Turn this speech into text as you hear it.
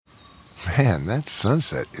Man, that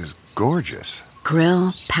sunset is gorgeous.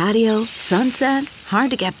 Grill, patio, sunset.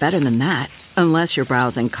 Hard to get better than that. Unless you're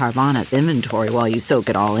browsing Carvana's inventory while you soak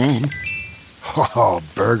it all in. Oh,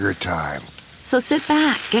 burger time. So sit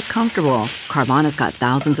back, get comfortable. Carvana's got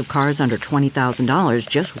thousands of cars under $20,000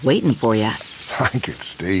 just waiting for you. I could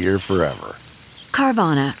stay here forever.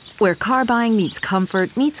 Carvana, where car buying meets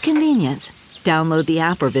comfort meets convenience. Download the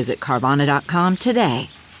app or visit Carvana.com today.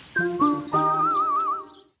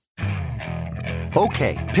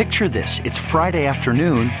 Okay, picture this. It's Friday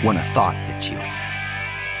afternoon when a thought hits you.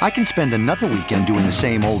 I can spend another weekend doing the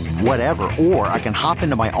same old whatever, or I can hop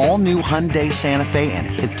into my all-new Hyundai Santa Fe and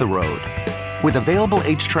hit the road. With available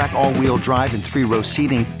H-Track all-wheel drive and 3-row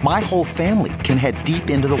seating, my whole family can head deep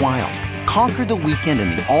into the wild. Conquer the weekend in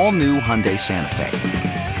the all-new Hyundai Santa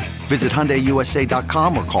Fe. Visit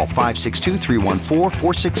HyundaiUSA.com or call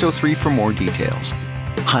 562-314-4603 for more details.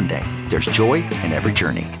 Hyundai, there's joy in every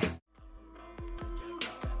journey.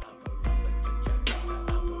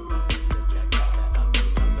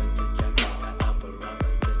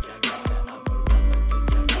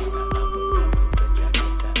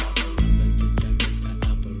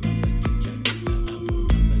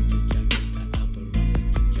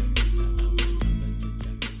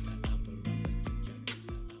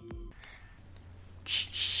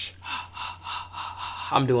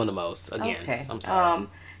 I'm doing the most again. Okay. I'm sorry.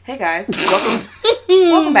 Hey guys,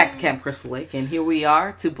 welcome back to Camp Crystal Lake, and here we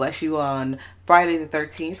are to bless you on Friday the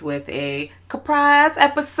 13th with a surprise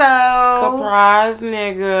episode. Surprise,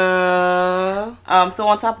 nigga. So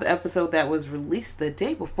on top of the episode that was released the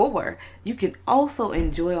day before, you can also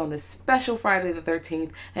enjoy on this special Friday the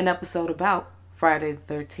 13th an episode about Friday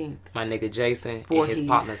the 13th. My nigga Jason and his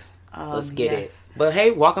partners. Let's get it. Yes. But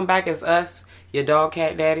hey, welcome back. It's us, your dog,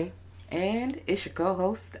 cat daddy. And it's your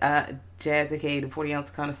co-host, Jazz, aka the 40-ounce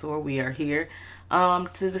connoisseur. We are here to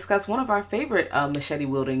discuss one of our favorite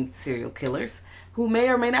machete-wielding serial killers, who may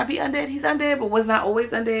or may not be undead. He's undead, but was not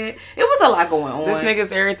always undead. It was a lot going on. This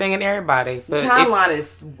nigga's everything and everybody. But the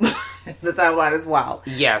timeline is wild.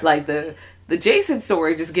 Yes. Like the Jason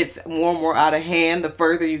story just gets more and more out of hand the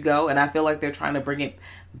further you go, and I feel like they're trying to bring it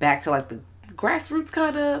back to like the grassroots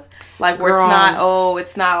kind of like where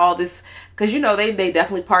it's not all this, because they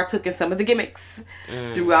definitely partook in some of the gimmicks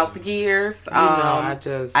throughout the years. I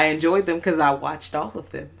enjoyed them because I watched all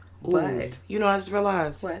of them. Ooh, but I just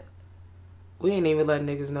realized what we ain't even letting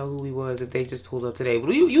niggas know who he was if they just pulled up today.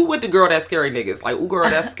 But you with the girl that's scary niggas, like, ooh girl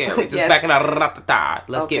that's scary, just yes. backing out.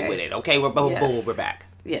 Let's Okay. get with it. Okay, we're back.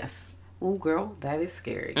 Yes. Ooh, girl, that is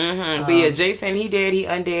scary. Mm-hmm. But yeah, Jason, he dead, he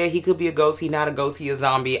undead, he could be a ghost, he not a ghost, he a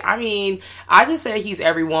zombie. I mean, I just said he's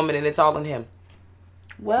every woman and it's all in him.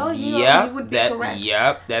 Well, you would be correct.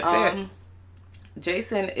 Yep, that's it.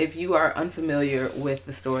 Jason, if you are unfamiliar with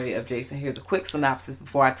the story of Jason, here's a quick synopsis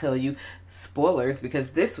before I tell you spoilers,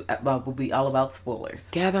 because this will be all about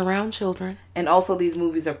spoilers. Gather around, children. And also, these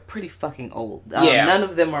movies are pretty fucking old. Yeah. None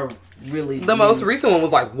of them are really The most recent one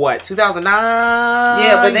was like, what, 2009?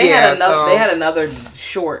 Yeah, but they had another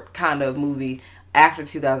short kind of movie after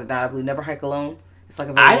 2009, I believe, Never Hike Alone. It's like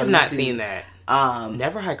I have not seen that.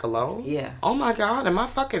 Never Hike Alone? Yeah. Oh my god, am I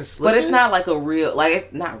fucking slipping? But it's not like a real, like,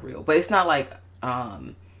 it's not real, but it's not like, a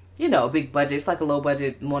big budget. It's like a low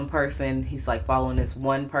budget one person. He's like following this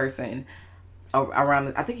one person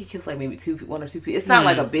around. I think he kills like maybe one or two people. It's not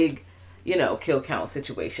like a big, kill count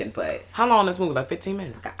situation. But how long is this movie? Like 15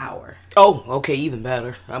 minutes? Like an hour. Oh, okay, even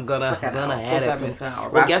better. I'm gonna add it to an hour.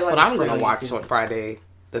 Well, guess what? I'm gonna watch on Friday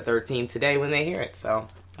the 13th today when they hear it. So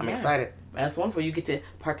I'm excited. That's wonderful. You get to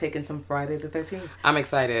partake in some Friday the 13th. I'm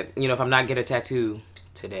excited. If I'm not get a tattoo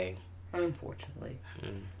today. Unfortunately.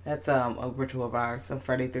 That's a ritual of ours. On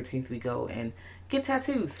Friday the 13th, we go and get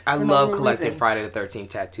tattoos. I love collecting Friday the 13th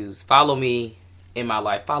tattoos. Follow me in my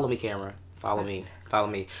life. Follow me, camera. Follow me. Follow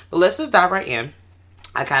me. But let's just dive right in.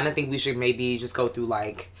 I kind of think we should maybe just go through,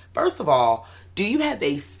 like, first of all, do you have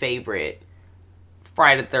a favorite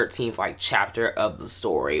Friday the 13th, like, chapter of the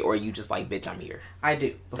story? Or are you just like, bitch, I'm here? I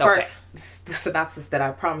do. But first, the synopsis that I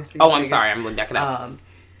promised you. I'm sorry. I'm backing up.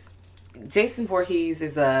 Jason Voorhees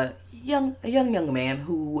is a young man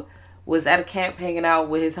who was at a camp hanging out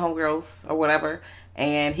with his homegirls or whatever,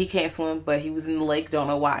 and he can't swim, but he was in the lake, don't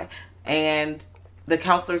know why. And the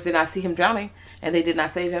counselors did not see him drowning, and they did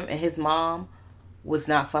not save him, and his mom was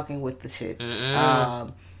not fucking with the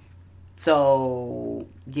shits. So,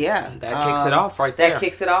 yeah. That kicks it off right there. That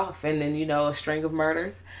kicks it off, and then, a string of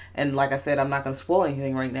murders. And like I said, I'm not going to spoil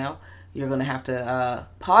anything right now. You're going to have to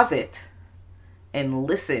pause it and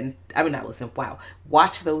listen. I mean, not listen. Wow,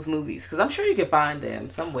 watch those movies because I'm sure you can find them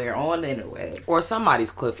somewhere on the interwebs or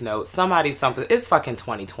somebody's Cliff Notes, somebody's something. It's fucking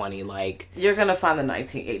 2020. Like you're gonna find the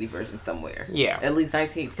 1980 version somewhere. Yeah, at least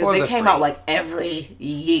 19 because they came out like every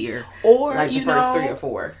year, or like the first 3 or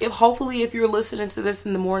 4. Hopefully, if you're listening to this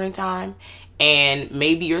in the morning time, and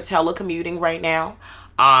maybe you're telecommuting right now.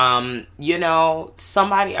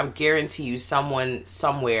 Somebody, I guarantee you, someone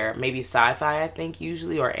somewhere, maybe Sci-Fi, I think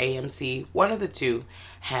usually, or AMC, one of the two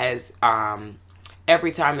has,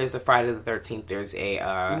 every time there's a Friday the 13th, there's a,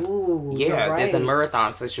 there's a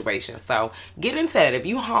marathon situation. So get into that. If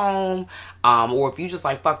you home, or if you just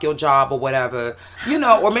like fuck your job or whatever,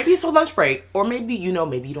 or maybe it's a lunch break, or maybe,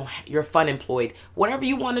 maybe you don't, you're fun employed, whatever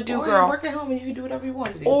you want to do, or girl. You work at home and you can do whatever you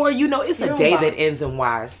want to do. Or, it's a day that ends in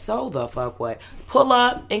Y. So the fuck what? Pull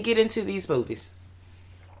up and get into these movies.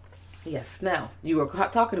 Yes. Now, you were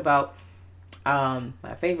talking about,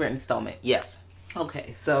 my favorite installment. Yes.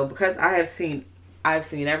 Okay. So because I've seen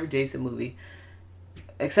every Jason movie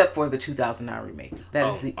except for the 2009 remake.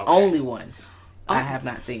 That is the only one I have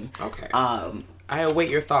not seen. Okay. I await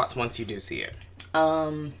your thoughts once you do see it.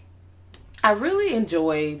 I really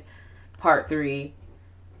enjoyed part 3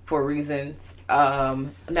 for reasons.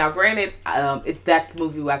 Now, granted, that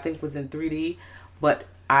movie I think was in 3D, but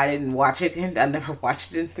I didn't watch it. I never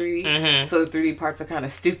watched it in 3D, so the 3D parts are kind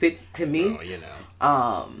of stupid to me.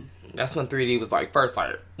 That's when 3D was like first,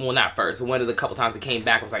 not first, but one of the couple times it came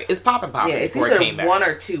back, it was like, it's popping yeah, it's before either it came back. 1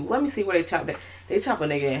 or 2. Let me see where they chop that. They chop a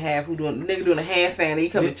nigga in half. Nigga doing a handstand, and he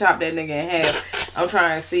come and chop that nigga in half. I'm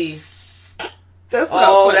trying to see. That's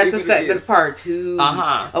that's part 2.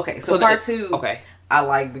 Okay, so part 2. Okay, I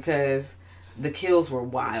like because the kills were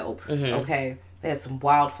wild. Okay, they had some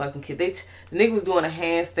wild fucking kills. The nigga was doing a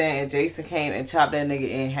handstand, and Jason came and chopped that nigga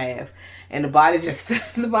in half, and the body just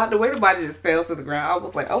the way the body just fell to the ground. I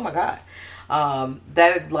was like, oh my god.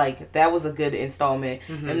 That was a good installment.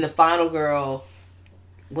 And the final girl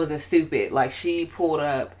wasn't stupid. Like, she pulled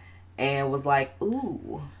up and was like,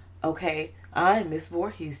 ooh, okay, I'm Miss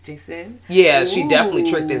Voorhees, Jason. Yeah, she definitely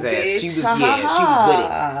tricked his ass. Bitch. She was with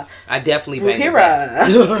it. I definitely banged that.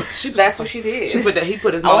 That's what she did. He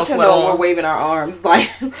put his I want you to know we're waving our arms like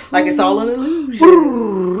it's all an illusion.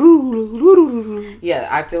 Yeah,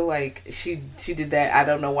 I feel like she did that. I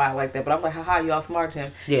don't know why I like that, but I'm like, haha, y'all smarted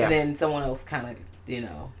him. Yeah. And then someone else kind of,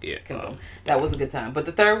 killed him. That was a good time. But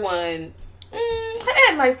the third one,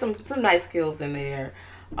 had like some nice kills in there.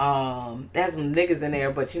 They had some niggas in there,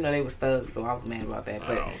 but they was thugs, so I was mad about that.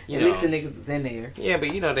 But at least the niggas was in there. Yeah, but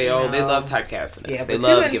they love typecasting us. Yeah, they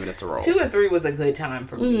love giving us a role. 2 and 3 was a good time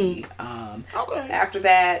for me. Okay. After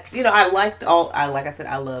that, I liked like I said,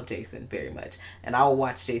 I love Jason very much, and I will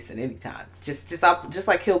watch Jason anytime. Just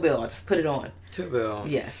like Kill Bill, I'll just put it on. Kill Bill.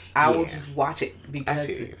 Yes, I will just watch it because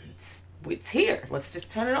it's here. Let's just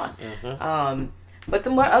turn it on. But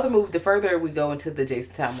the further we go into the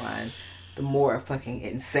Jason timeline, the more fucking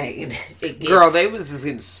insane it gets. Girl, they was just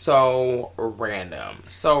getting so random.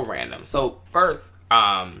 So first,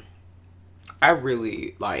 I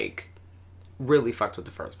really fucked with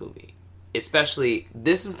the first movie. Especially,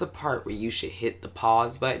 this is the part where you should hit the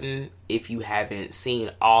pause button if you haven't seen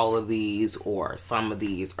all of these, or some of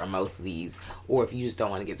these, or most of these, or if you just don't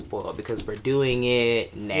want to get spoiled, because we're doing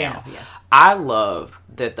it now. Yeah. I love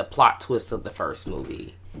that the plot twist of the first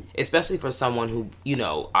movie, especially for someone who,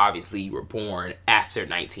 obviously you were born after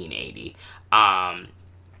 1980, and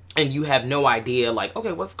you have no idea, like,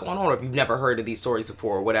 okay, what's going on, or if you've never heard of these stories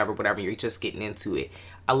before, or whatever, you're just getting into it.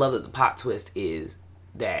 I love that the plot twist is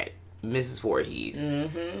that Mrs. Voorhees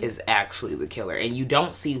is actually the killer, and you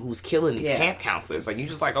don't see who's killing these camp counselors. Like, you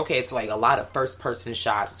just like, okay, it's like a lot of first person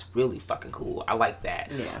shots. It's really fucking cool. I like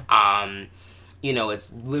that. Yeah.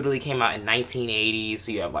 It's literally came out in 1980,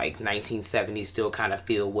 so you have like 1970s still kind of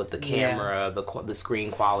feel with the camera, the screen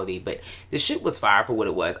quality, but the shit was fire for what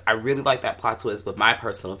it was. I really like that plot twist, but my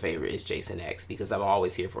personal favorite is Jason X, because I'm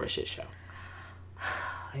always here for a shit show.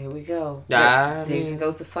 Here we go. Jason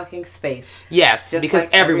goes to fucking space. Yes, just because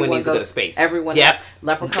like everyone needs to go to space. Everyone. Yep.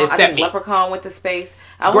 Leprechaun. I think Leprechaun went to space.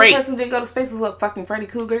 One person who didn't go to space was fucking Freddy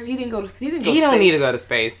Krueger. He didn't go to space. He don't need to go to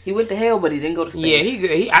space. He went to hell, but he didn't go to space.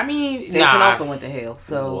 Yeah, Jason also went to hell,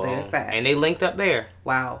 so there's that. And they linked up there.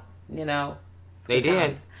 Wow. They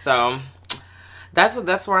did. So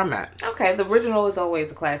that's where I'm at. Okay, the original is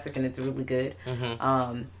always a classic, and it's really good.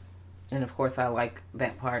 And of course, I like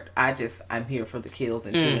that part. I'm here for the kills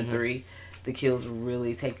in 2 and 3. The kills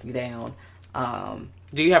really take me down.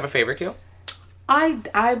 Do you have a favorite kill?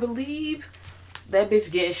 I believe that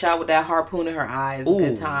bitch getting shot with that harpoon in her eye is a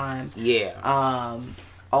good time. Yeah.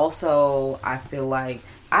 Also, I feel like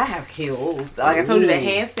I have kills. Like I told you, that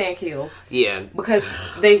handstand kill. Yeah.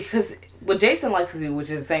 Because what Jason likes to do, which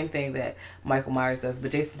is the same thing that Michael Myers does,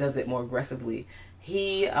 but Jason does it more aggressively.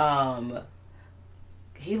 He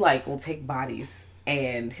like will take bodies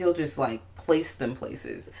and he'll just like place them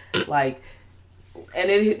places, like,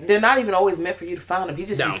 and they're not even always meant for you to find them. He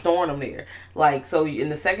just be storing them there. Like, so in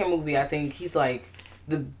the second movie, I think he's like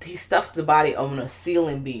he stuffs the body on a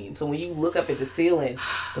ceiling beam. So when you look up at the ceiling,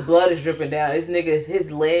 the blood is dripping down. This nigga,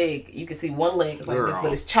 his leg, you can see one leg is like this,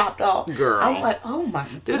 but it's chopped off. Girl. I'm like, oh my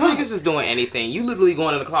god. This niggas is doing anything. You literally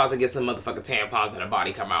going in the closet and get some motherfucking tampons and a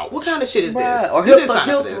body come out. What kind of shit is this? Or he'll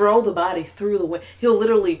throw the body through the window. He'll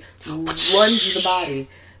literally lunge the body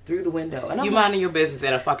through the window. And you minding your business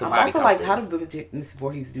and a fucking body. I'm also like, how did Mrs.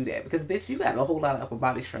 Voorhees do that? Because bitch, you got a whole lot of upper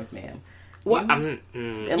body strength, ma'am. What? Unless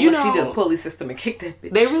she did a pulley system and kicked that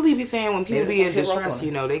bitch. They really be saying when people be in distress, you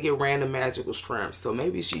know, they get random magical strength. So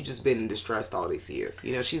maybe she just been in distress all these years.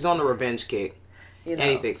 You know, she's on the revenge kick. You know,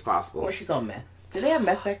 anything's possible. Or she's on meth. Did they have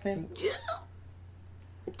meth back then? Yeah.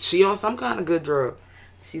 She on some kind of good drug.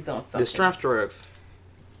 She's on something. The strength drugs.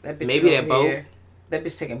 That bitch maybe that boat. That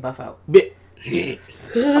bitch taking Buff out. I'm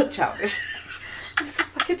childish. I'm so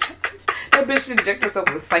fucking childish. That bitch injected herself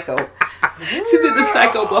with Psycho. She did the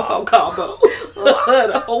Psycho Buff out combo.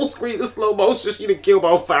 The whole screen in slow motion. She done killed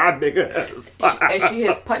about 5 niggas. And she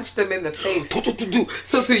has punched them in the face.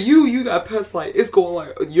 So to you got punched like, it's going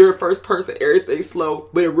like, you're first person, everything slow.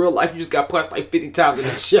 But in real life, you just got punched like 50 times in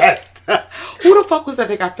the chest. Who the fuck was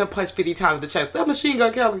that got punched 50 times in the chest? That Machine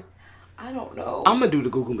Gun Kelly? I don't know. I'm going to do the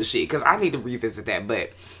Google machine because I need to revisit that.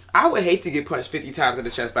 But I would hate to get punched 50 times in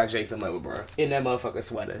the chest by Jason Level, bro. In that motherfucking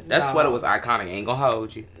sweater. That sweater was iconic. Ain't gonna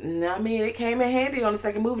hold you. I mean, it came in handy on the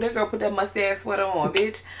second movie. That girl put that mustache sweater on,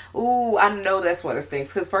 bitch. Ooh, I know that sweater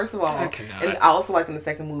stinks. Because first of all, and I also like in the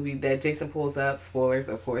second movie that Jason pulls up, spoilers,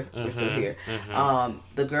 of course, we're still here.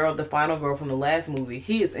 The final girl from the last movie,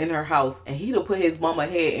 he is in her house and he done put his mama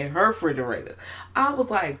head in her refrigerator. I was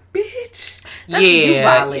like, bitch. You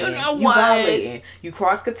violating. You violating. You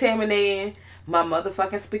cross-contaminating my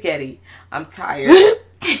motherfucking spaghetti. I'm tired.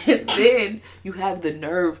 And then you have the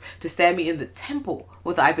nerve to stab me in the temple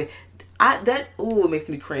with the iPad. It makes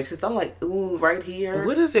me cringe because I'm like, ooh, right here.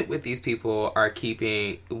 What is it with these people are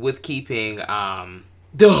keeping,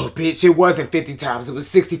 bitch, it wasn't 50 times, it was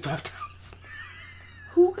 65 times.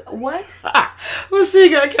 Who? What? Well,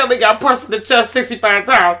 Kelly got punched in the chest 65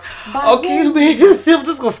 times. Okay, man, I'm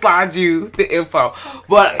just gonna slide you the info. Okay.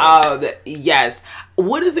 But yes,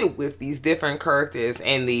 what is it with these different characters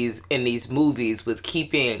in these movies with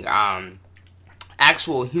keeping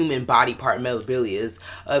actual human body part memorabilia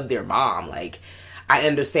of their mom? Like, I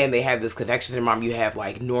understand they have this connection to their mom. You have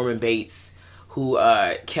like Norman Bates, who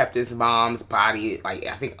kept his mom's body, like,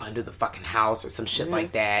 I think under the fucking house or some shit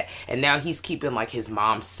like that. And now he's keeping, like, his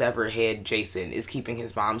mom's severed head. Jason is keeping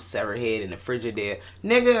his mom's severed head in the Frigidaire.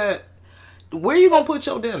 Nigga, where you gonna put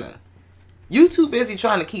your dinner? You too busy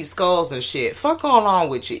trying to keep skulls and shit. Fuck all on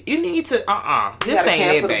with you. You need to, This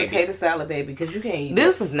ain't it, baby. Potato salad, baby, because you can't eat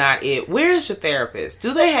this. Is not it. Where is your therapist?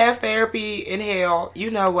 Do they have therapy in hell?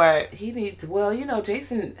 You know what? He needs,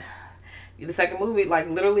 Jason... The second movie, like,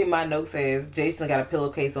 literally my note says Jason got a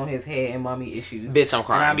pillowcase on his head and mommy issues. Bitch, I'm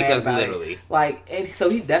crying because literally. Like, and so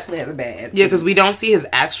he definitely has a bad attitude. Yeah, because we don't see his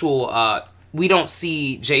actual, we don't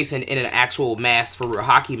see Jason in an actual mask for real,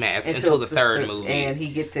 hockey mask until the third movie. And he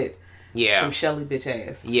gets it from Shelly bitch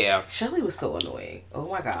ass. Yeah. Shelly was so annoying. Oh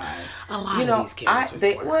my God. A lot of these characters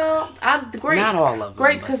great. Not all of them.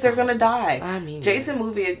 Great, because they're going to die. I mean,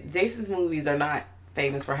 Jason's movies are not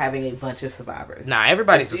famous for having a bunch of survivors. Nah,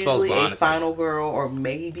 everybody's disposable, usually honestly. a final girl or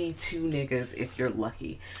maybe 2 niggas if you're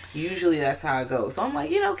lucky. Usually that's how it goes. So I'm like,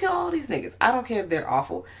 kill all these niggas. I don't care if they're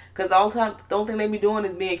awful. Because all the time, the only thing they be doing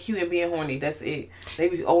is being cute and being horny. That's it. They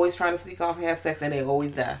be always trying to sneak off and have sex and they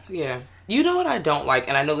always die. Yeah. You know what I don't like?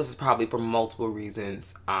 And I know this is probably for multiple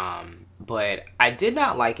reasons. But I did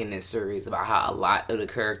not like in this series about how a lot of the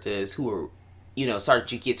characters who are, start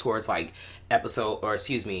to get towards like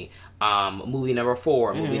movie number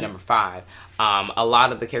 4, movie number 5. A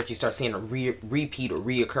lot of the characters you start seeing repeat or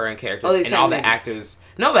reoccurring characters, and all the actors.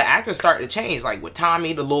 No, the actors start to change. Like with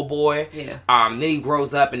Tommy, the little boy. Yeah. Then he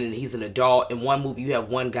grows up and then he's an adult. In one movie, you have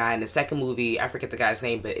one guy. In the second movie, I forget the guy's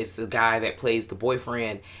name, but it's the guy that plays the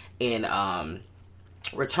boyfriend in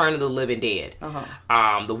Return of the Living Dead.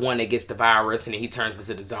 The one that gets the virus and then he turns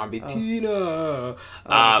into the zombie Tina.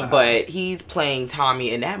 But he's playing Tommy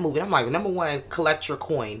in that movie. I'm like, number 1, collect your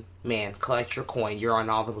coin. Man, collect your coin. You're on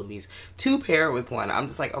all the movies. 2, pair it with 1. I'm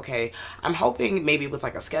just like, okay. I'm hoping maybe it was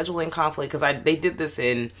like a scheduling conflict because they did this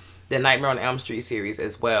in the Nightmare on Elm Street series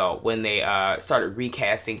as well, when they started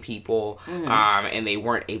recasting people, and they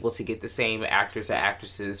weren't able to get the same actors or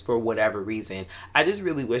actresses for whatever reason. I just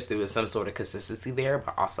really wish there was some sort of consistency there,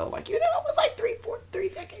 but also, like, it was like 3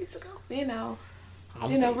 decades ago.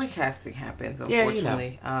 Recasting happens,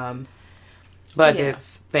 unfortunately.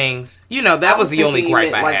 Budgets, things. That was the only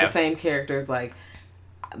gripe I have. The same characters, like,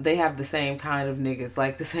 they have the same kind of niggas,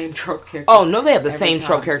 like the same trope characters. Oh, no, they have the same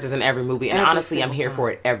trope characters in every movie. And honestly, I'm here for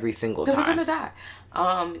it every single time. Because they're going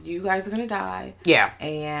to die. You guys are going to die. Yeah.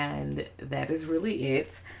 And that is really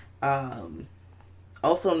it.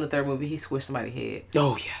 Also, in the third movie, he squished somebody's head.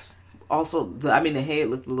 Oh, yes. Also, the head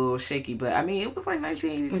looked a little shaky, but it was like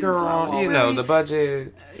 1982. Girl, so the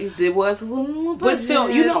budget. It was a little budget. But still,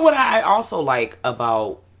 you know what I also like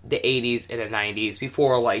about the 80s and the 90s,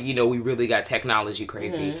 before, like, we really got technology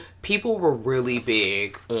crazy. People were really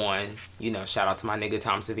big on, shout out to my nigga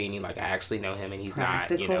Tom Savini, like, I actually know him and he's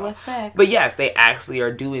practical not, effects. But yes, they actually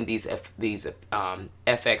are doing these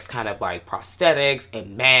FX kind of like prosthetics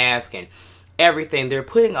and masks and everything. They're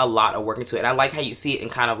putting a lot of work into it. I like how you see it in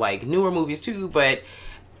kind of like newer movies too, but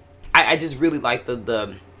I just really like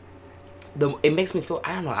the it makes me feel,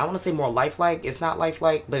 I don't know, I want to say more lifelike. It's not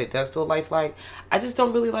lifelike, but it does feel lifelike. I just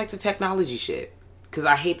don't really like the technology shit, because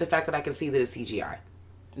I hate the fact that I can see that it's CGI.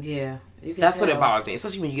 Yeah. That's what it bothers me,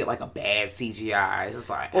 especially when you get like a bad CGI. It's just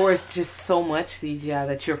like, or it's just so much CGI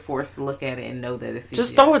that you're forced to look at it and know that it's CGI.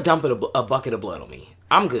 Just throw a bucket of blood on me.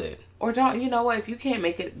 I'm good. Or don't, you know what, if you can't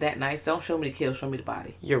make it that nice, don't show me the kill, show me the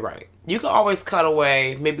body. You're right. You can always cut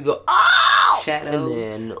away, maybe go, oh! Shadows.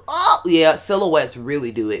 And then, oh! Yeah, silhouettes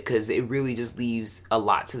really do it, because it really just leaves a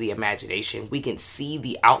lot to the imagination. We can see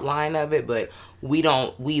the outline of it, but we,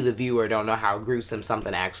 the viewer, don't know how gruesome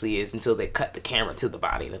something actually is until they cut the camera to the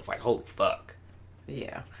body, and it's like, holy fuck.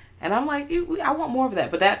 Yeah. And I'm like, I want more of that,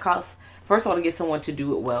 but that costs, first of all, to get someone to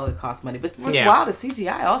do it well, it costs money. But for a while, the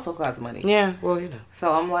CGI also costs money. Yeah, well,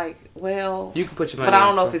 So I'm like, well... You can put your money But I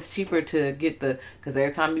don't know if it's cheaper to get because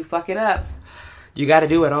every time you fuck it up... You got to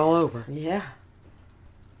do it all over. Yeah.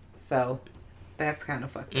 So, that's kind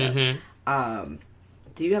of fucked Mm-hmm. up.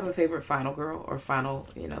 Do you have a favorite final girl or final,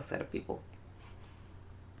 set of people?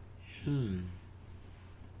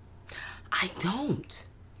 I don't.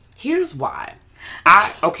 Here's why.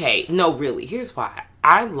 Here's why.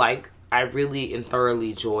 I really and thoroughly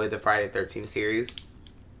enjoy the Friday the 13th series,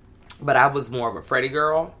 but I was more of a Freddy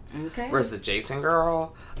girl versus a Jason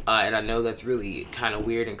girl. And I know that's really kind of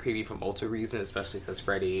weird and creepy for multiple reasons, especially because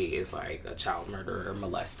Freddy is like a child murderer,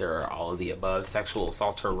 molester, all of the above, sexual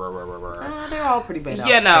assaulter. They're all pretty bad.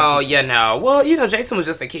 Well, Jason was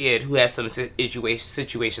just a kid who had some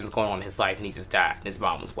situations going on in his life, and he just died. And his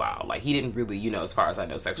mom was wild. Like, he didn't really, as far as I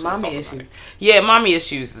know, sexually assault. Mommy issues. Yeah, mommy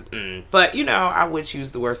issues. But, I would choose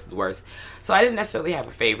the worst of the worst. So I didn't necessarily have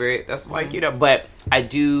a favorite. That's like, but I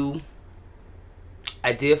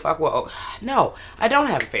did fuck with... No, I don't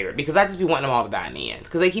have a favorite, because I just be wanting them all to die in the end,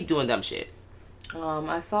 because they keep doing dumb shit.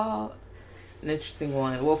 I saw an interesting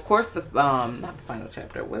one. Well, of course, not the final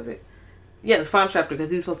chapter, was it? Yeah, the final chapter, because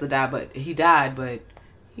he was supposed to die, but he died, but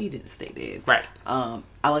he didn't stay dead. Right.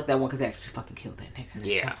 I like that one because they actually fucking killed that nigga.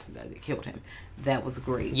 Yeah. They killed him. That was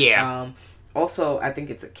great. Yeah. Also, I think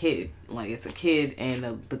it's a kid. Like, it's a kid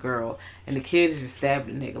and the girl. And the kid just stabbed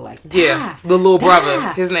the nigga like, yeah, the little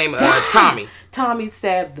brother. His name, Tommy. Tommy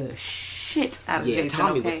stabbed the shit out of Jason.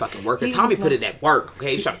 Tommy was fucking working. Tommy put it at work.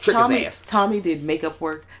 Okay, he tried to trick his ass. Tommy did makeup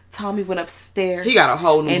work. Tommy went upstairs. He got a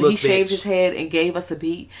whole new look, and he shaved his head and gave us a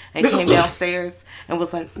beat and came downstairs and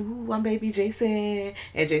was like, "Ooh, I'm baby Jason."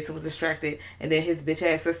 And Jason was distracted. And then his bitch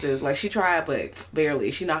ass sister, like, she tried but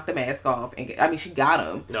barely. She knocked the mask off and she got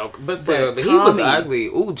him. No, but still, he was ugly.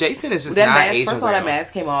 Ooh, Jason is just not Asian. First of all, that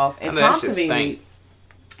mask came off, and Tom Savini,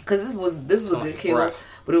 because this was a good kill. Rough.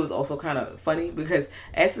 But it was also kind of funny because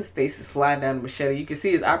as his face is flying down the machete, you can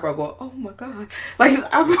see his eyebrow go, "Oh my god!" Like, his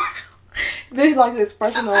eyebrow. There's like the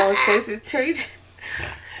expression on his face is changing.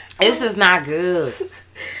 It's just not good.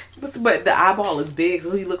 But the eyeball is big,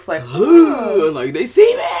 so he looks like, like they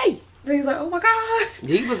see me. Then he's like, "Oh my gosh!"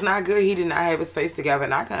 He was not good. He did not have his face together,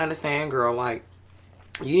 and I can understand, girl. Like,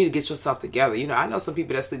 you need to get yourself together. I know some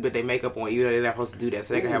people that sleep with their makeup on. They're not supposed to do that,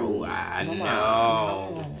 so they can have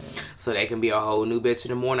so they can be a whole new bitch in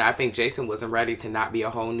the morning. I think Jason wasn't ready to not be a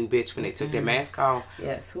whole new bitch when they took their mask off.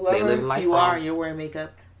 Yes, whoever you are, you're wearing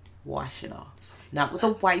makeup, wash it off. Not with a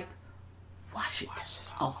wipe. Wash it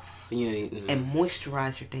off. And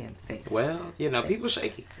moisturize your damn face. Well, people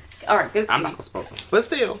shaky. All right, good. I'm not supposed to, but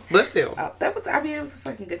still. That was. It was a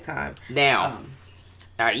fucking good time. Now,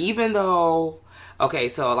 even though. Okay,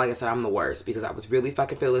 so like I said, I'm the worst because I was really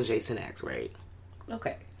fucking feeling Jason X, right?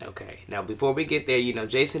 Okay. Okay, now before we get there, you know,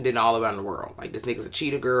 Jason did all around the world. Like, this nigga's a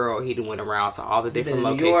cheetah girl. He done went around to all the different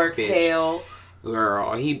locations. New York, hell.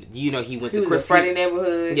 Girl, he went to Crystal Friday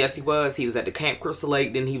neighborhood. Yes, he was. He was at the Camp Crystal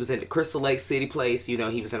Lake. Then he was in the Crystal Lake City place. You know,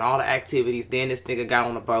 he was in all the activities. Then this nigga got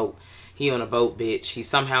on a boat. He on a boat, bitch. He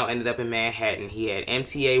somehow ended up in Manhattan. He had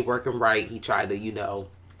MTA working right. He tried to, you know,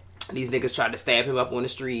 these niggas tried to stab him up on the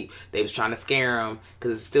street. They was trying to scare him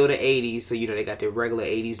because it's still the 80s. So, you know, they got their regular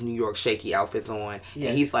 80s New York shaky outfits on. Yes.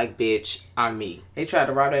 And he's like, bitch, I'm me. They tried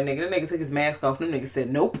to rob that nigga. That nigga took his mask off. Them niggas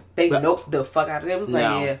said, nope. Nope the fuck out of it. It was no.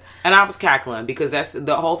 Like, yeah. And I was cackling because that's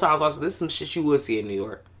the whole time I was watching, this is some shit you would see in New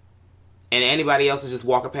York. And anybody else is just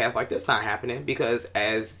walking past like, this not happening. Because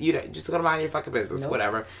as, you know, just go to mind your fucking business, nope.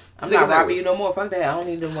 Whatever. I'm not robbing you no more. Fuck that. I don't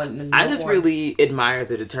need them one. I just really admire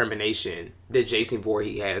the determination that Jason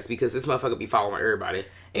Voorhees has because this motherfucker be following everybody.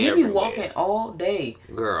 He be walking all day.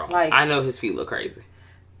 Girl, like, I know his feet look crazy.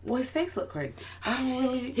 Well, his face look crazy. I don't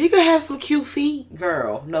really... He could have some cute feet.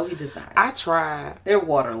 Girl, no, he does not. I tried. They're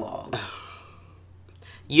waterlogged.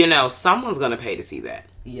 You know, someone's going to pay to see that.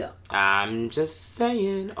 Yeah. I'm just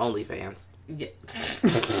saying. OnlyFans. Yeah.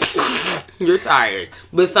 You're tired.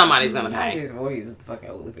 But somebody's going to pay. Jason Voorhees with the fucking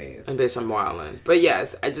OnlyFans. And bitch, I'm wildin'. But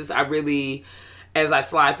yes, I really... As I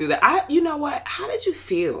slide through that, you know what? How did you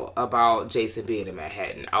feel about Jason being in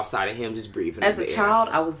Manhattan outside of him just breathing? As a child,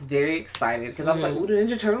 I was very excited because I was like, "Ooh, the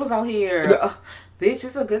Ninja Turtles out here, bitch!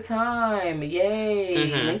 It's a good time,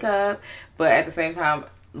 yay, link up." But at the same time,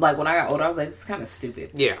 like when I got older, I was like, "This is kind of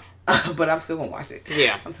stupid." Yeah. But I'm still gonna watch it.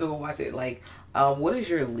 Yeah. I'm still gonna watch it. Like, what is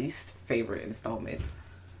your least favorite installment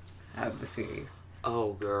out of the series?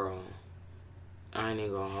 Oh, girl. I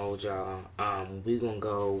ain't gonna hold y'all. We gonna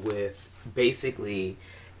go with basically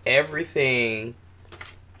everything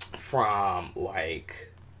from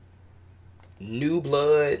like New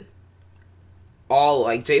Blood, all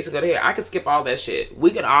like Jason Go to Here. I can skip all that shit.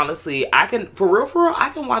 We can honestly, for real, I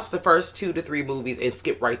can watch the first 2 to 3 movies and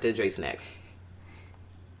skip right to Jason X.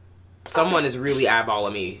 Someone is really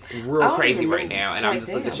eyeballing me real crazy right now, and I'm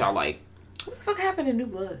just looking at y'all like, what the fuck happened in New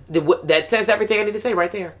Blood? That says everything I need to say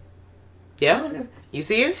right there. Yeah, you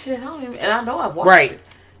see it? Shit, I don't even, and I know I've watched it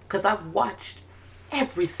because I've watched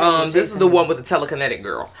every single. This is the one with the telekinetic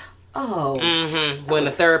girl. Oh, when the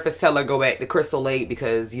therapist tell her go back to Crystal Lake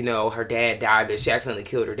because you know her dad died, but she accidentally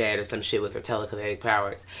killed her dad or some shit with her telekinetic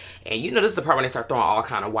powers, and you know this is the part when they start throwing all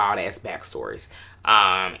kind of wild ass backstories.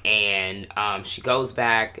 She goes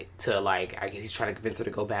back to like, I guess he's trying to convince her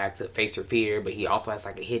to go back to face her fear, but he also has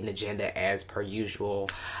like a hidden agenda as per usual.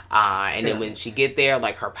 And then when she get there,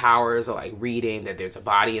 like her powers are like reading that there's a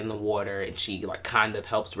body in the water, and she like kind of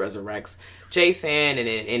helps resurrects Jason. And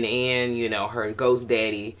then in the end, you know, her ghost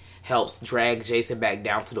daddy helps drag Jason back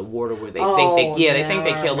down to the water where they think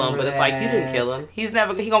they kill him, but it's like, you didn't kill him. He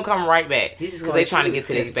gonna come right back because they trying to get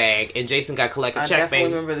to this bag, and Jason got collected check. I definitely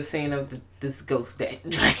remember the scene of this ghost dad.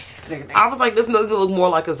 I was like, this nigga look more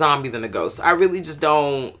like a zombie than a ghost. I really just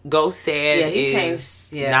don't. Ghost dad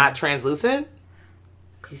not translucent.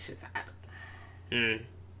 He's just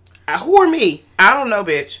who are me? I don't know,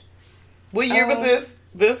 bitch. What year was this?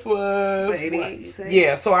 This was 88. You say?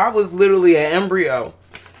 Yeah, so I was literally an embryo.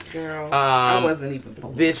 Girl, I wasn't even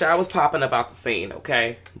born. Bitch, I was popping up out the scene,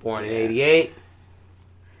 okay? Born in 88.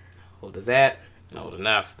 Old as that? Old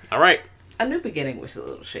enough. All right. A New Beginning was a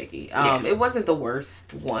little shaky. It wasn't the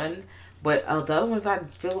worst one, but the other ones I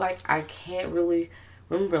feel like I can't really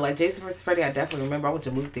remember. Like Jason vs. Freddy, I definitely remember. I went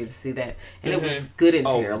to movie theater to see that, and it was good and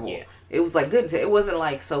terrible. Yeah. It was like good and it wasn't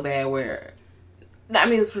like so bad where... I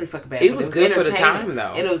mean, it was pretty fucking bad. It was good for the time,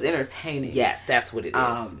 though. And it was entertaining. Yes, that's what it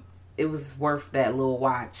is. It was worth that little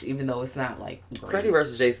watch, even though it's not like great. Freddy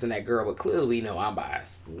vs. Jason, that girl, but clearly we know I'm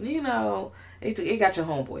biased. You know, it got your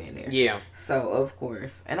homeboy in there. Yeah. So, of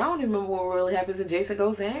course. And I don't even remember what really happens in Jason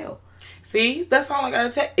Goes to Hell. See, that's all I gotta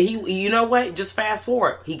tell you. know what? Just fast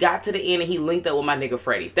forward. He got to the end and he linked up with my nigga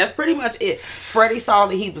Freddy. That's pretty much it. Freddy saw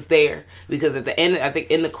that he was there because at the end, I think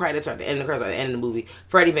in the credits or at the end of the movie,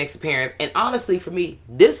 Freddy makes appearance. And honestly, for me,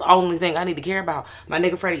 this is the only thing I need to care about. My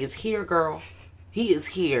nigga Freddy is here, girl. He is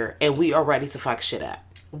here, and we are ready to fuck shit up.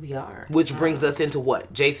 We are. Which brings us into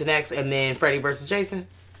what? Jason X and then Freddy vs. Jason?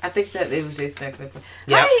 I think that it was Jason X. Yep.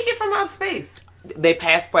 How did he get from outer space? They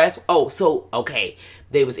passed press. Oh, so, okay.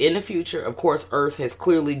 They was in the future. Of course, Earth is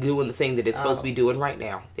clearly doing the thing that it's supposed to be doing right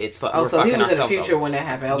now. It's so we're he was in the ourselves future over. when that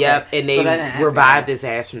happened. Okay. Yep, and So that they didn't revived happen. his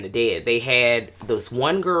ass from the dead. They had this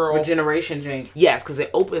one girl. Regeneration drink. Yes, because it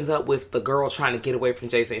opens up with the girl trying to get away from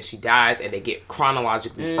Jason, and she dies, and they get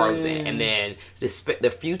chronologically frozen. And then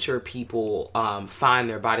the future people find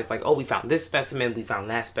their bodies like, oh, we found this specimen, we found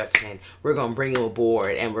that specimen. We're gonna bring them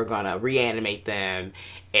aboard, and we're gonna reanimate them.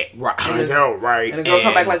 I know, right? And the girl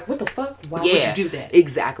come back like, what the fuck? Why would you do that?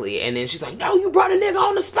 Exactly. And then she's like, no, you brought a nigga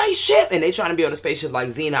on the spaceship. And they trying to be on the spaceship like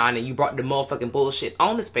Xenon, and you brought the motherfucking bullshit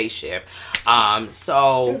on the spaceship.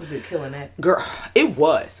 So There's a good kill in that. girl, it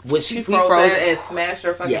was. When she froze froze her and smashed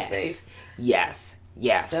her fucking face. Yes.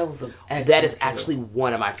 That was an excellent That is kill. actually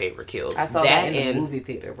one of my favorite kills. I saw that in the movie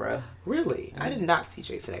theater, bro. Really? I did not see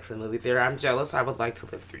Jason X in the movie theater. I'm jealous. I would like to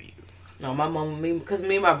live through you. No, my mom, because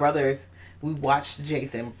me and my brothers, we watched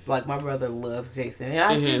Jason. Like, my brother loves Jason. And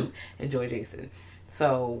I, too, enjoy Jason.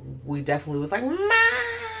 So, we definitely was like,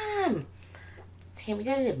 Mom! Can we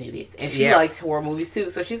go to the movies? And she likes horror movies, too.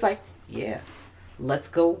 So, she's like, yeah, let's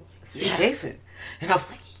go see Jason. And I was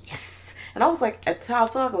like, yes. And I was like, at the time, I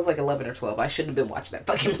feel like I was like 11 or 12. I shouldn't have been watching that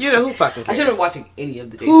fucking movie. You know, who fucking cares? I shouldn't have been watching any of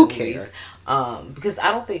the Jason Who movies. cares? Because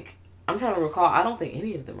I don't think, I'm trying to recall, I don't think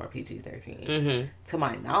any of them are PG-13. To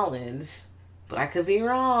my knowledge. But I could be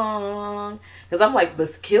wrong. Because I'm like, the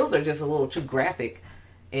kills are just a little too graphic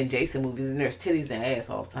in Jason movies. And there's titties and ass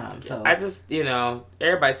all the time. So I just,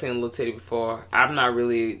 everybody's seen a little titty before. I'm not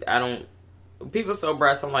really, people show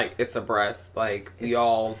breasts, I'm like, it's a breast. Like, we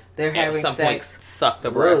all, they're at having some sex. point, suck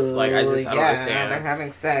the breast. Like, I don't They're understand.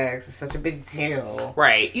 having sex. It's such a big deal.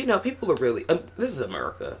 Right. People are really, this is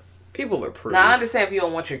America. People are pretty. Now, I understand if you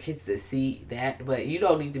don't want your kids to see that. But you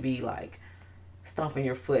don't need to be like, stomping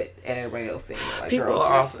your foot at everybody else seeing it. Like,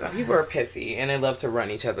 people are pissy and they love to run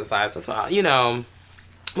each other's lives. That's why,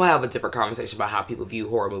 we'll have a different conversation about how people view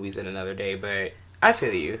horror movies in another day, but I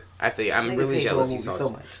feel you. I'm really jealous you saw so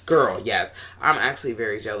much. Girl, yes. I'm actually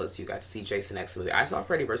very jealous you got to see Jason X movie. I saw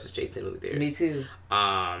Freddy vs. Jason movie theaters. Me too.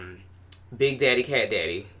 Big Daddy Cat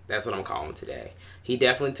Daddy. That's what I'm calling him today. He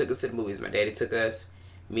definitely took us to the movies. My daddy took us,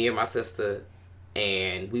 me and my sister,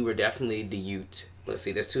 and we were definitely the youth. Let's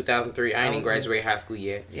see, this 2003. I ain't even graduated high school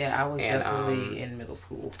yet. Yeah, I was definitely in middle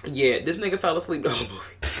school. Yeah, this nigga fell asleep the whole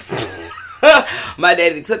movie. My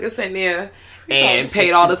daddy took us in there and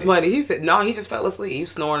paid all this money. He said, no, he just fell asleep. He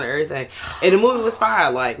was snoring and everything. And the movie was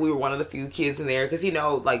fine. Like, we were one of the few kids in there. Because,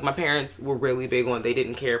 like, my parents were really big on, they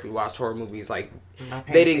didn't care if we watched horror movies. Like,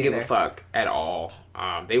 they didn't give a fuck at all.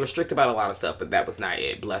 They were strict about a lot of stuff, but that was not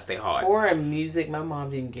it. Bless their hearts. Horror and music, my mom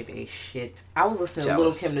didn't give a shit. I was listening to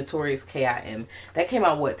Little Kim Notorious K.I.M. That came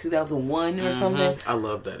out, 2001 or something? I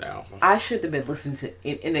love that album. I should have been listening to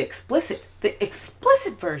the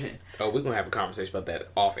explicit version. Oh, we're going to have a conversation about that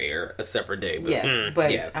off air, a separate day.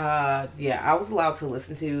 But, Yes, I was allowed to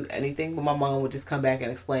listen to anything, but my mom would just come back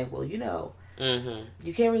and explain, well, you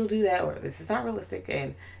can't really do that, or this is not realistic,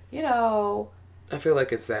 and, I feel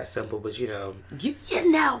like it's that simple, but you know.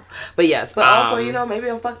 But yes. But also, maybe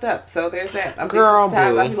I'm fucked up. So there's that. Girl,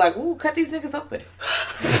 sometimes I'll be like, ooh, cut these niggas open.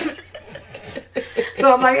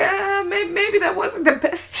 So I'm like, maybe that wasn't the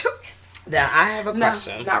best choice. Now, I have a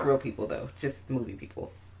question. Not real people, though. Just movie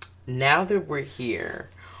people. Now that we're here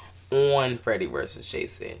on Freddy vs.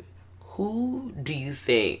 Jason, who do you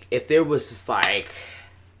think, if there was just like,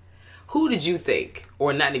 who did you think,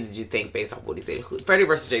 or not even did you think based off what he said, Freddy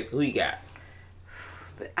vs. Jason, who you got?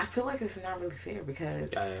 I feel like it's not really fair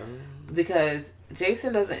because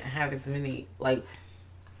Jason doesn't have as many, like,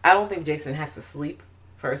 I don't think Jason has to sleep,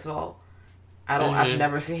 first of all. I've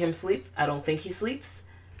never seen him sleep. I don't think he sleeps.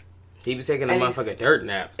 He be taking a motherfucking dirt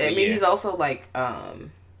naps. I mean, he's also like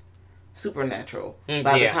supernatural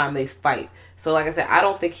by the time they fight. So like I said, I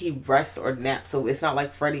don't think he rests or naps. So it's not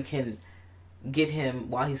like Freddy can get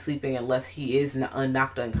him while he's sleeping unless he is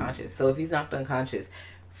knocked unconscious. So if he's knocked unconscious,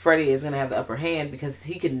 Freddy is going to have the upper hand because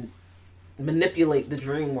he can manipulate the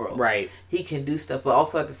dream world. Right. He can do stuff, but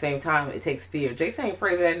also at the same time, it takes fear. Jason ain't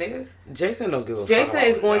afraid of that nigga. Jason don't give a fuck. Jason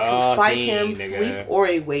is going to fight him, sleep or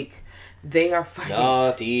awake. They are fighting.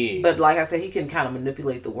 Nothing. But like I said, he can kind of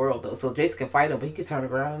manipulate the world, though. So Jason can fight him, but he can turn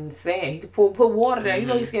around in the sand. He can put water there. You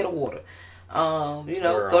know he's scared of water. Throw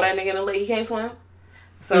that nigga in the lake. He can't swim.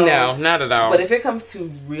 So no, not at all. But if it comes to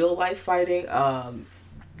real life fighting,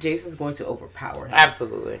 Jason's going to overpower him.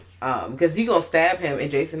 Absolutely. Because you gonna stab him and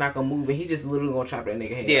Jason not gonna move and he just literally gonna chop that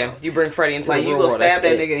nigga head. Yeah, you bring Freddy into like the real you world. gonna stab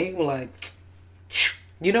that nigga and he gonna like.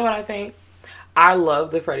 You know what I think? I love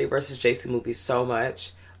the Freddy vs. Jason movie so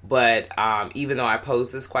much, but even though I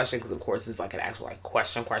posed this question, because of course it's like an actual like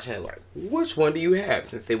question, like which one do you have?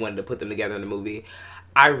 Since they wanted to put them together in the movie,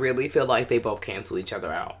 I really feel like they both cancel each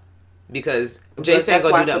other out. Because Jason ain't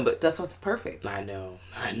gonna do nothing but... That's what's perfect. I know.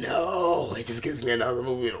 It just gives me another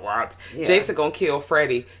movie to watch. Yeah. Jason gonna kill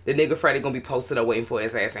Freddy. The nigga Freddy gonna be posted up waiting for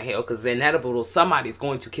his ass in hell. Because inevitable, somebody's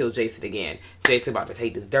going to kill Jason again. Jason about to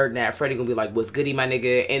take this dirt nap. Freddy gonna be like, what's goody, my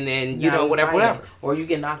nigga? And then, whatever. Or you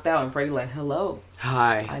get knocked out and Freddy like, hello.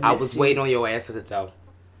 Hi. I was waiting on your ass at the door.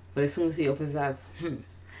 But as soon as he opens his eyes,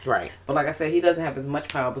 Right. But like I said, he doesn't have as much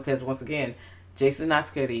power because, once again, Jason's not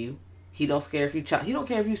scared of you. He don't care if you he don't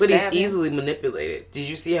care if you stab him. But he's easily manipulated. Did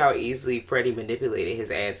you see how easily Freddy manipulated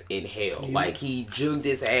his ass in hell? Yeah. Like, he jugged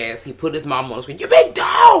his ass. He put his mama on the screen. You big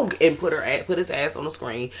dog! And put his ass on the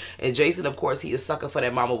screen. And Jason, of course, he is sucker for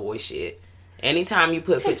that mama boy shit. Anytime you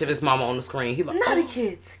put a picture of his mama on the screen, he like, naughty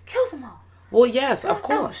kids, kill them all. Well, yes, of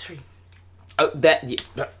course.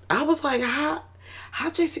 I was like, how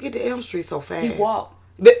Jason get to Elm Street so fast? He walked.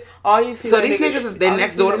 All you see. So these niggas is they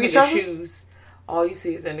next door to each other. Shoes. All you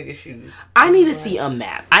see is that nigga's shoes. I need to see a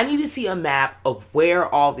map. I need to see a map of where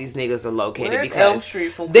all these niggas are located. Where's because Elm Street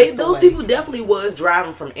from those people definitely was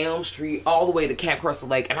driving from Elm Street all the way to Camp Crystal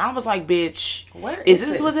Lake, and I was like, "Bitch, where is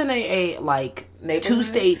this within a like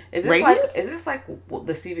 2-state radius? Is this like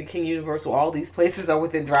the Stephen King universe where all these places are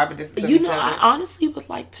within driving distance of each other? I honestly would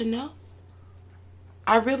like to know.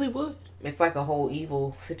 I really would. It's like a whole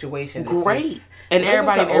evil situation. Great. And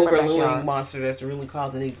everybody overlooming monster that's really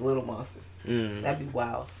causing these little monsters. That'd be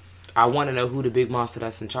wild. I want to know who the big monster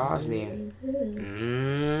that's in charge then.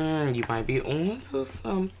 You might be on to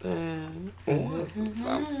something. That's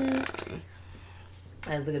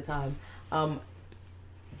a good time.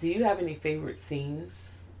 Do you have any favorite scenes?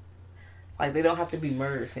 Like, they don't have to be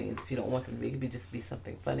murder scenes if you don't want them to be. It could just be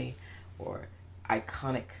something funny or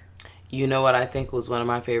iconic. You know what I think was one of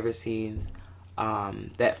my favorite scenes?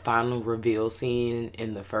 That final reveal scene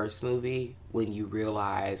in the first movie when you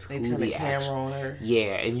realize they turn the camera on her.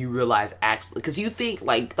 Yeah, and you realize actually, because you think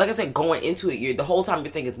like I said, going into it, the whole time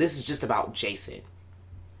you're thinking this is just about Jason.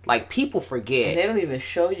 Like, people forget. And they don't even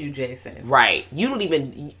show you Jason. Right.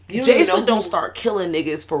 Jason don't start killing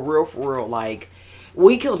niggas for real. Like, well,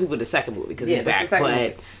 he killing people in the second movie because he's back,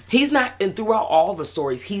 but he's not. And throughout all the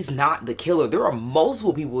stories, he's not the killer. There are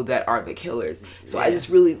multiple people that are the killers. So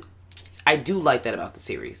I do like that about the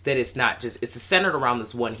series. That it's not just it's centered around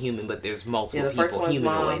this one human, but there's multiple people. The first one's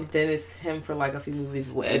mom, then it's him for like a few movies,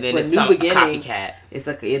 and then it's a copycat.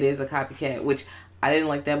 It is a copycat, which I didn't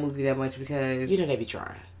like that movie that much because they be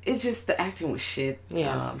trying. It's just the acting was shit.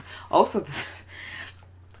 Yeah. Also,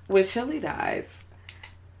 when Shelly dies,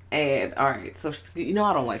 and alright, so I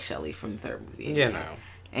don't like Shelly from the third movie. Yeah, no.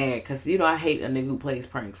 And because I hate a nigga who plays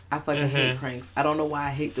pranks. I fucking hate pranks. I don't know why I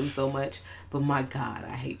hate them so much, but my God,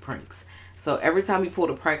 I hate pranks. So every time he pulled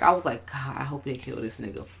a prank, I was like, God, I hope they kill this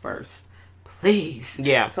nigga first, please.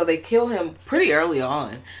 Yeah. So they kill him pretty early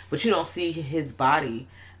on, but you don't see his body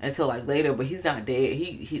until like later. But he's not dead.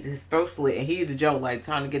 His throat's slit, and he had to jump like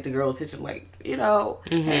trying to get the girl's attention, like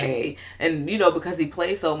hey, and because he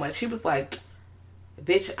played so much, she was like,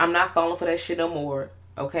 bitch, I'm not falling for that shit no more.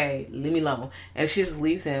 Okay, leave me alone. And she just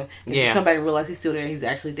leaves him. And she come back and realize he's still there and he's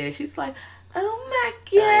actually dead. She's like, oh my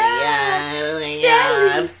God.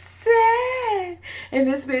 Shelly's sad. And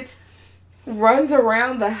this bitch runs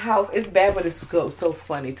around the house. It's bad, but it's so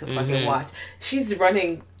funny to fucking watch. She's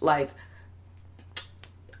running like,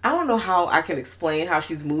 I don't know how I can explain how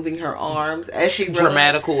she's moving her arms as she runs.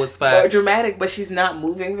 Dramatical as fuck. Dramatic, but she's not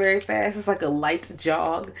moving very fast. It's like a light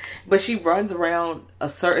jog. But she runs around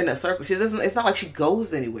in a circle. She doesn't. It's not like she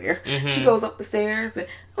goes anywhere. She goes up the stairs and,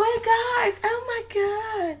 guys, oh my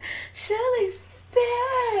God, Shelly's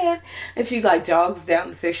dead. And she like jogs down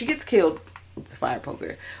the stairs. She gets killed with the fire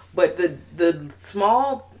poker. But the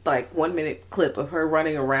small like 1 minute clip of her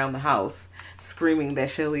running around the house screaming that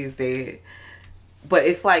Shelly is dead. But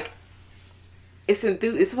it's like, it's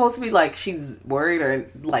supposed to be like she's worried or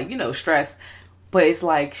like, stressed. But it's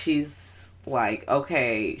like she's like,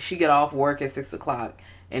 okay, she get off work at 6 o'clock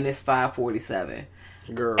and it's 5:47.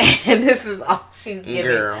 Girl. And this is all she's giving.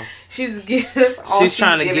 Girl. She's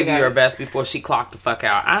trying to give you her best before she clocked the fuck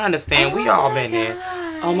out. I understand. We all been there.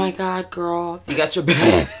 Oh my God, girl. You got your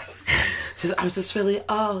best. I'm just really,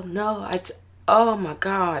 oh no, oh my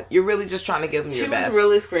God. You're really just trying to give me your best. She was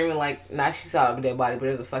really screaming like, not she saw a dead body, but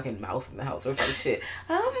there's a fucking mouse in the house or some shit.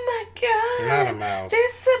 Oh my God. Not a mouse.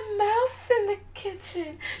 There's a mouse in the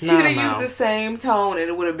kitchen. She could have used the same tone and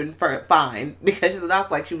it would have been fine because it's not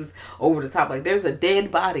like she was over the top. Like, there's a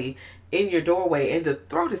dead body in your doorway and the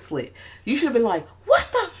throat is slit. You should have been like, what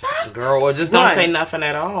the fuck? Girl, or just don't say nothing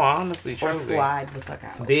at all, honestly. Or slide the fuck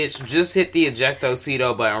out. Bitch, just hit the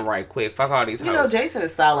ejecto-cito button right quick. Fuck all these hoes. You know, Jason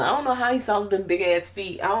is solid. I don't know how he solid them big ass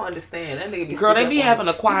feet. I don't understand. That nigga be Girl, they be having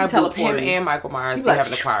acquired boots. Him teleporting. and Michael Myers be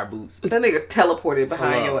having acquired boots. That nigga teleported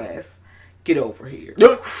behind your ass. Get over here.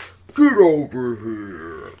 Get over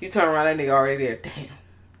here. You turn around, that nigga already there.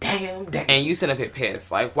 Damn. And you sit up here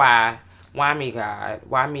pissed. Like, why? Why me, God?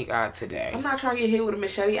 Why me, God, today? I'm not trying to get hit with a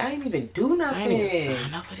machete. I ain't even do nothing. I ain't even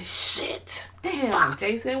sign up for this shit. Damn, fuck.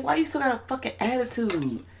 Jason, why you still got a fucking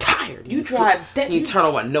attitude? Tired. You tried. You turn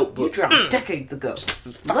on a notebook. You tried decades ago.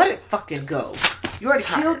 Let it fucking go. You already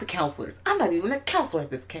killed the counselors. I'm not even a counselor at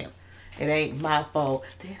this camp. It ain't my fault.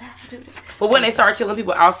 Did I do that? But when they started killing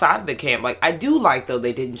people outside of the camp, like, I do like, though,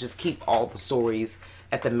 they didn't just keep all the stories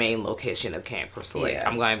at the main location of Camp Crystal Lake.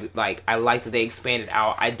 I'm going to, like, I like that they expanded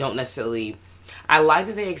out. I don't necessarily... I like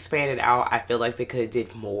that they expanded out. I feel like they could have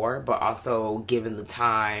did more, but also given the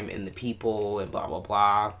time and the people and blah, blah,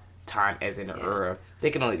 blah, time as in the era,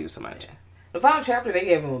 they can only do so much. The final chapter, they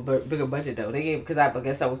gave him a bigger budget, though. They gave, because I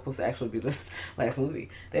guess that was supposed to actually be the last movie.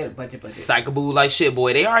 They had a budget. Psycho-boo like shit,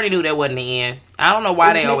 boy. They already knew that wasn't the end. I don't know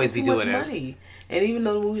why they always be doing this. Money. And even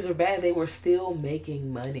though the movies are bad, they were still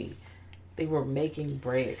making money. They were making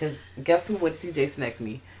bread. Because guess who went to see Jason next to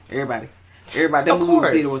me? Everybody. Of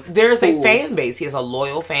course. There's a fan base. He has a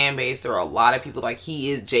loyal fan base. There are a lot of people like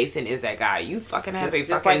Jason is that guy. You fucking have a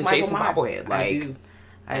fucking like Jason bobblehead. Like,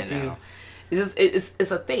 I do.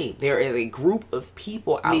 It's a thing. There is a group of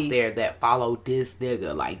people out there that follow this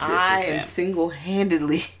nigga. Like, this I am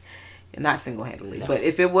single-handedly, not single-handedly, but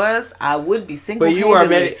if it was, I would be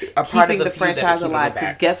single-handedly keeping the franchise alive.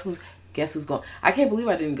 Because guess who's going? I can't believe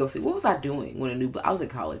I didn't go see. What was I doing when I was in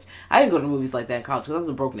college? I didn't go to movies like that in college because I was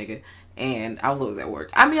a broke nigga and I was always at work.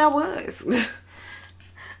 I mean, I was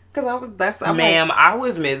because I was. I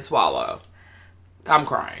was mid swallow. I'm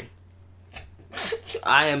crying.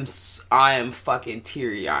 I am fucking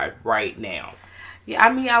teary eyed right now. Yeah,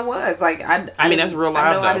 I mean, I was like, I mean, that's real life.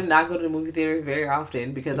 I know I did not go to the movie theaters very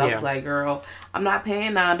often because I was like, girl, I'm not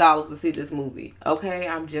paying $9 to see this movie. Okay,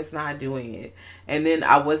 I'm just not doing it. And then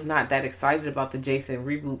I was not that excited about the Jason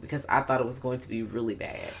reboot because I thought it was going to be really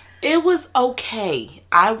bad. It was okay.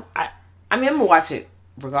 I mean, I'm gonna watch it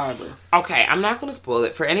regardless. Okay, I'm not going to spoil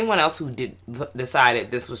it for anyone else who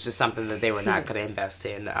decided this was just something that they were not going to invest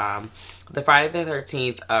in. The Friday the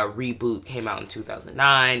 13th reboot came out in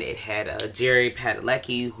 2009. It had Jerry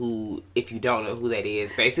Padalecki, who, if you don't know who that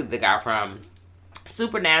is, basically the guy from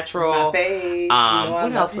Supernatural.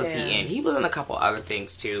 What else was he in? He was in a couple other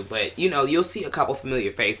things too, but you'll see a couple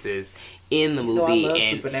familiar faces in the movie,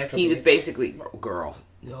 and he was basically girl.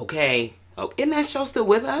 Okay. Oh, isn't that show still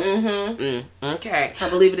with us? Mm-hmm. Okay. I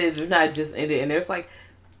believe it is. It's not just ended, and there's like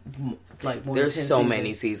more there's so seasons.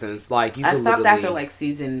 Many seasons. Like I stopped after like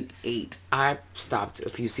season 8. I stopped a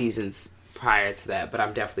few seasons prior to that, but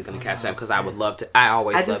I'm definitely going to catch up because I would love to. I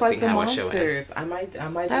always love seeing how a show ends. I might.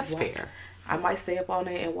 That's just watch. Fair. I might stay up on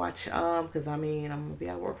it and watch. Because I mean, I'm gonna be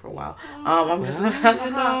out of work for a while. I'm just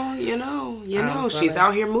gonna. She's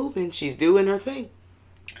out here moving. She's doing her thing.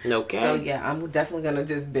 Okay. So yeah, I'm definitely gonna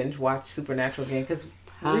just binge watch Supernatural again because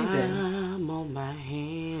reasons. I'm on my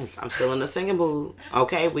hands. I'm still in the singing mood.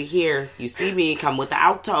 Okay, we here. You see me come with the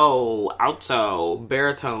alto,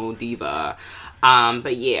 baritone diva.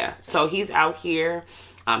 But yeah, so he's out here.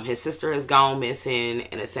 His sister has gone missing,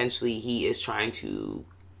 and essentially he is trying to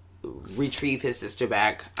retrieve his sister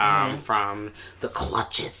back from the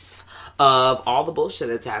clutches of all the bullshit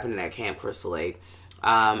that's happening at Camp Crystal Lake.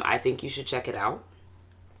 I think you should check it out.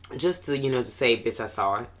 Just to, to say, bitch, I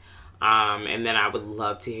saw it. And then I would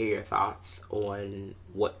love to hear your thoughts on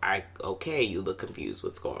you look confused.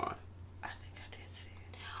 What's going on? I think I did see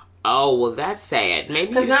it. Oh, well, that's sad. Maybe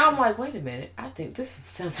because now I'm like, wait a minute. I think this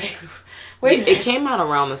sounds like... It came out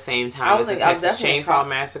around the same time as the Texas Chainsaw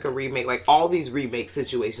Massacre remake. Like, all these remake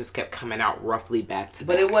situations kept coming out roughly back to back.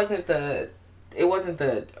 But it wasn't the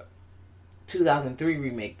 2003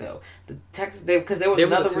 remake though. The Texas because there was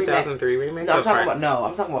another 2003 remake. No, I'm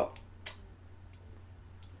talking about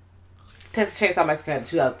Texas Chainsaw Massacre had a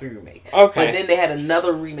 2003 remake. Okay, but then they had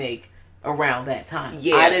another remake around that time.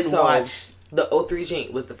 Yeah, I didn't watch the 03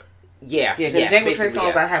 Jank was the because Jank with Trey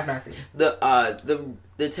Songz I have not seen.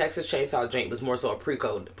 The Texas Chainsaw Jank was more so a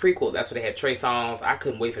prequel. That's what they had Trey Songz. I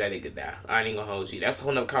couldn't wait for that nigga to die. I ain't gonna hold you. That's a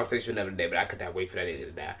whole nother conversation another day. But I could not wait for that nigga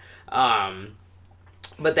to die.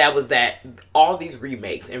 But that was that. All these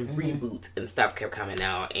remakes and reboots and stuff kept coming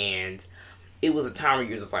out, and it was a time where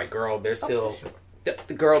you're just like, girl, they're still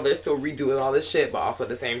redoing all this shit, but also at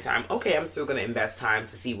the same time, okay, I'm still gonna invest time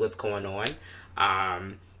to see what's going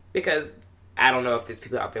on, because I don't know if there's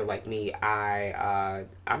people out there like me.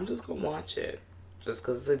 I'm just gonna watch it, just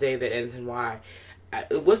because it's a day that ends in Y.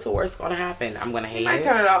 What's the worst gonna happen? I'm gonna hate it. I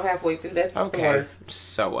turn it off halfway through. That's the worst.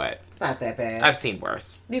 So what? It's not that bad. I've seen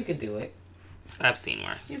worse. You can do it. I've seen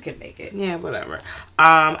worse. You can make it. Yeah, whatever.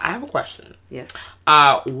 I have a question. Yes.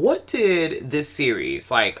 What did this series,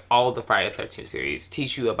 like all of the Friday the 13th series,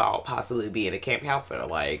 teach you about possibly being a camp counselor?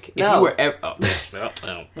 Like, if you were ever...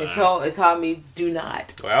 It taught me, do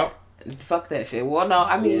not. Well. Fuck that shit. Well, no,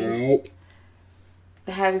 I mean,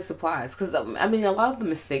 having supplies. Because, I mean, a lot of the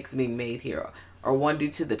mistakes being made here are one due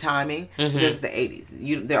to the timing, because it's the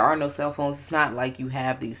 80s. There are no cell phones. It's not like you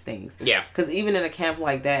have these things. Yeah. Because even in a camp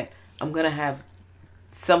like that, I'm going to have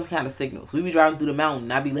some kind of signals. We be driving through the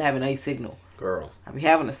mountain, I be having a signal. Girl. I be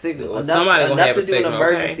having a signal. Well, somebody gonna have to a do signal, an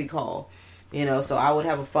emergency call. You know, so I would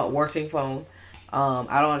have a working phone.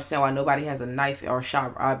 I don't understand why nobody has a knife or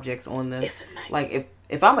sharp objects on them. It's a knife. Like,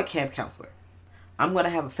 if I'm a camp counselor, I'm going to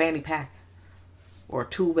have a fanny pack or a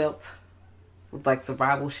tool belt with, like,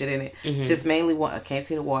 survival shit in it. Just mainly want a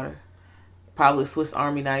canteen of water. Probably a Swiss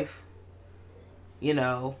Army knife. You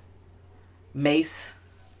know, mace.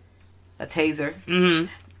 A taser.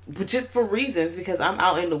 But just for reasons, because I'm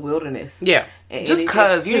out in the wilderness. Yeah. Just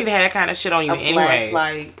because you need to have that kind of shit on you anyway.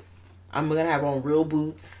 Flashlight. I'm going to have on real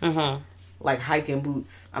boots. Like hiking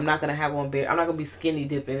boots. I'm not going to have on bare. I'm not going to be skinny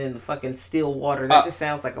dipping in the fucking still water. That just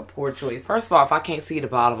sounds like a poor choice. First of all, if I can't see the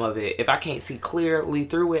bottom of it, if I can't see clearly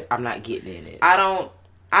through it, I'm not getting in it. I don't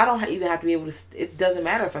even have to be able to. It doesn't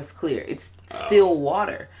matter if it's clear. It's still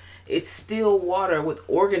water. It's still water with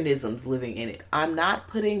organisms living in it. I'm not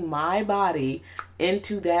putting my body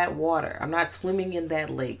into that water. I'm not swimming in that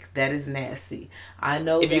lake. That is nasty. I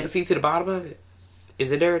know. If you can see to the bottom of it,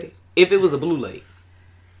 is it dirty? If it was a blue lake.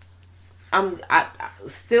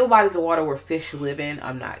 Still bodies of water where fish live in,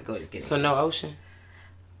 I'm not going to get. So no ocean.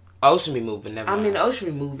 Ocean be moving. Never mind. I mean, the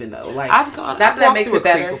ocean be moving though. Like I've walked through a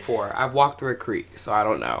creek before. I've walked through a creek, so I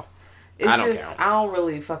don't know. I don't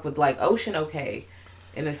really fuck with like ocean. Okay,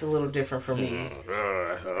 and it's a little different for me. It's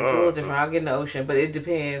a little different. I'll get in the ocean, but it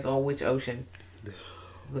depends on which ocean.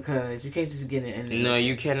 Because you can't just get in the No, ocean.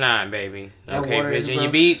 you cannot, baby. That okay, water is Virginia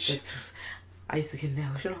gross. Beach. I used to get in the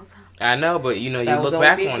ocean all the time. I know, but you know, you That was look the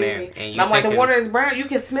back only beach on you it, meet. and you I'm like, the thinking, water is brown. You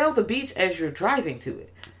can smell the beach as you're driving to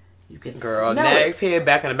it. You can girl, smell next it. head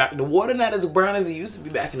back in the back. The water not as brown as it used to be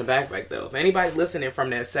back in the back though. If anybody listening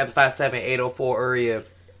from that 757-804 area,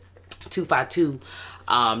 252,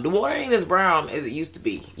 the water ain't as brown as it used to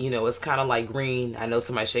be. You know, it's kind of like green. I know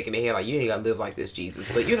somebody shaking their head like, you ain't gotta live like this, Jesus.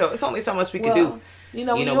 But you know, it's only so much we can do. You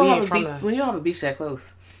know, when you don't have a beach that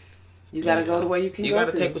close, you gotta go to where you can go. You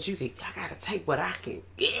gotta take what you can. I gotta take what I can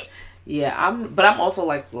get. Yeah, I'm also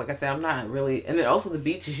like I said, I'm not really, and then also the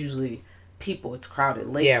beach is usually people. It's crowded.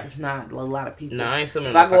 Lakes is not a lot of people. No, I ain't swimming.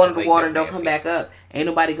 If I go under the water and don't come back up, ain't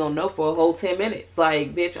nobody gonna know for a whole 10 minutes. Like,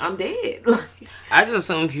 bitch, I'm dead. I just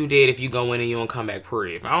assume you dead if you go in and you don't come back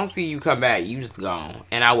pretty. If I don't see you come back, you just gone.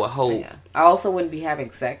 And I would hope. Yeah. I also wouldn't be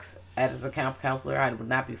having sex as a camp counselor. I would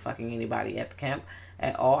not be fucking anybody at the camp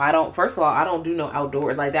at all. First of all, I don't do no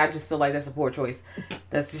outdoor. Like, I just feel like that's a poor choice.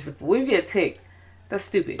 That's just, when you get a tick, that's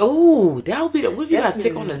stupid. Oh, that would be what if you got a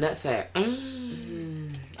tick on the nutsack?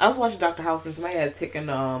 I was watching Dr. House and somebody had a tick in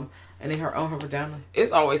her vagina.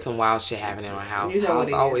 It's always some wild shit happening in my house. You know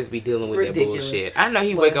House always be dealing with ridiculous. that bullshit. I know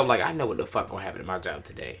he wake up like, I know what the fuck gonna happen in my job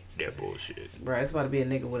today. That bullshit. Bro, it's about to be a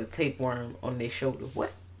nigga with a tapeworm on their shoulder.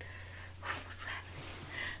 What? What's happening?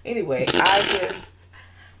 Anyway, I just,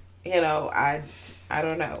 I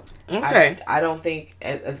don't know. Okay. I don't think,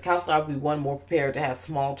 as a counselor, I would be one more prepared to have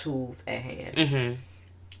small tools at hand. Mm-hmm.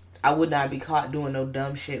 I would not be caught doing no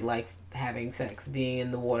dumb shit like having sex, being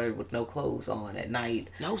in the water with no clothes on at night.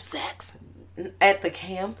 No sex? At the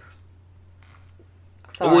camp.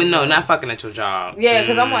 Sorry, well, no, not fucking at your job. Yeah,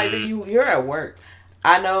 because I'm like, you're at work.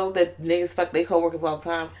 I know that niggas fuck their coworkers all the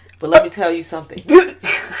time, but let me tell you something.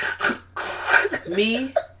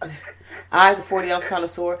 Me, I, the 40-ounce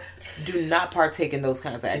connoisseur, do not partake in those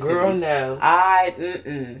kinds of activities. Girl, no.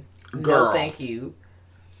 Girl. No, thank you.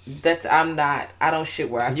 I don't shit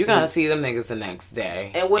where I sleep. You gotta see them niggas the next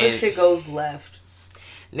day. And what if shit goes left?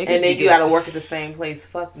 Niggas and then you gotta work at the same place.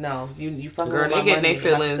 Fuck no. You fucking girl, they getting their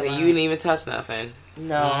feelings and you didn't even touch nothing.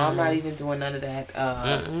 No, I'm not even doing none of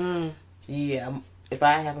that. Yeah, if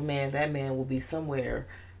I have a man, that man will be somewhere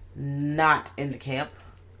not in the camp.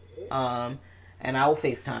 And I will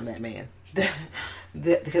FaceTime that man.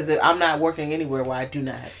 Because I'm not working anywhere where I do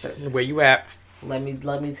not have service. Where you at? Let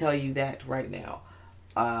me tell you that right now.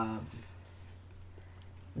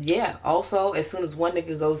 Yeah. Also, as soon as one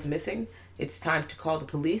nigga goes missing, it's time to call the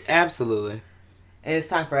police. Absolutely. And it's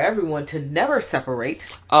time for everyone to never separate.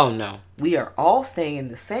 Oh, no. We are all staying in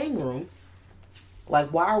the same room.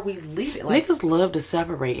 Like, why are we leaving? Like, Niggas love to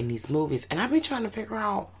separate in these movies. And I be trying to figure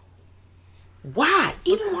out why.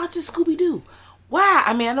 Even watching Scooby-Doo. Why?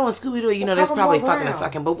 I mean, I know in Scooby-Doo, you know, there's probably fucking and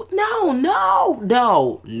sucking, but no. I'm not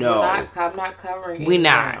covering We any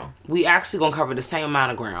not. ground. We actually gonna cover the same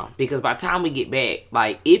amount of ground. Because by the time we get back,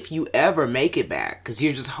 like, if you ever make it back, because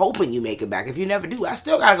you're just hoping you make it back. If you never do, I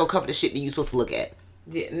still gotta go cover the shit that you supposed to look at.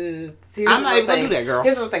 Yeah, I'm not even gonna do that, girl.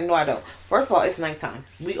 Here's the thing. No, I don't. First of all, it's nighttime.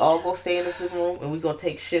 We all go stay in this living room, and we gonna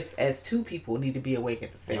take shifts as two people need to be awake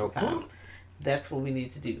at the same time. That's what we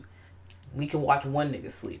need to do. We can watch one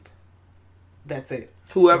nigga sleep. That's it.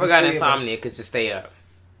 Whoever got three of us. insomnia could just stay up.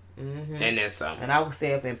 And then some. And I will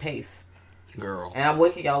stay up and pace. Girl. And I'm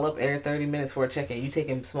waking y'all up every 30 minutes for a check-in. You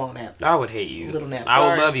taking small naps. I would hate you. Little naps. I would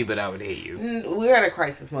Sorry. love you, but I would hate you. We're in a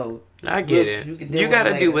crisis mode. I get Look, it. you can deal You with it gotta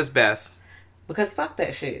do later. what's best. Because fuck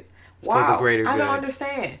that shit. the Wow. greater I don't good.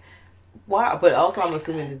 understand. Why? But also I'm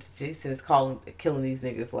assuming that Jason is killing these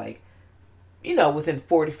niggas like, you know, within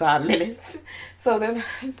 45 minutes. So then,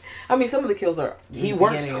 I mean, some of the kills are... He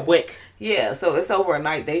works quick. Yeah, so it's over a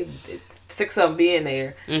night. It's 6 of them being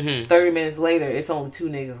there. 30 minutes later, it's only 2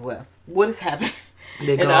 niggas left. What is happening?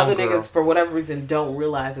 They And the gone, other girl. niggas, for whatever reason, don't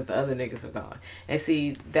realize that the other niggas are gone. And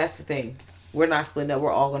see, that's the thing. We're not splitting up.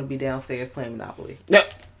 We're all going to be downstairs playing Monopoly. No.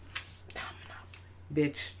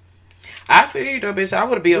 Bitch. I feel you though, bitch. I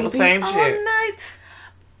would be on the We same be all shit. night.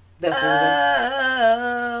 That's what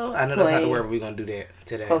we're doing. I know that's not the Playing. word, but we're gonna do that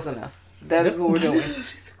today. Close enough. That is what we're doing. She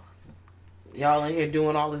said close enough. Y'all in here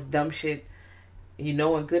doing all this dumb shit. You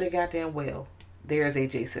knowing good and goddamn well there is a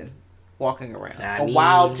Jason walking around. I mean-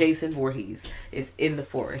 wild Jason Voorhees is in the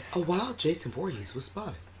forest. A wild Jason Voorhees was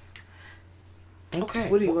spotted. Okay.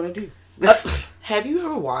 What are you gonna do? Have you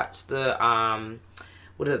ever watched the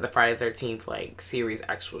what is it, the Friday the 13th like series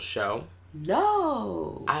actual show?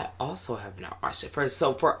 No. I also have not watched it.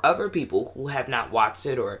 For other people who have not watched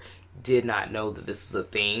it or did not know that this was a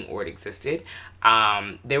thing or it existed,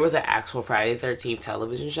 there was an actual Friday the 13th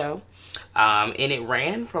television show. And it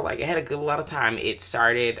ran for it had a good lot of time. It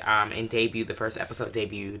started and debuted, the first episode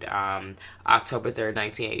debuted October 3rd,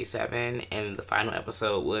 1987, and the final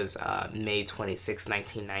episode was May 26,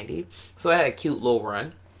 1990. So it had a cute little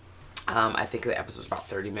run. I think the episode's about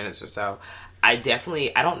 30 minutes or so. I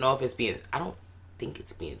don't know if I don't think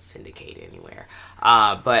it's being syndicated anywhere.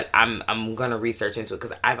 But I'm gonna research into it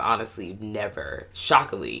because I've honestly never,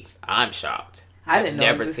 shockingly, I'm shocked. I didn't know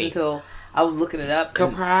never this seen until I was looking it up.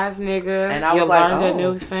 And Surprise, nigga. And I you was like, learned a oh,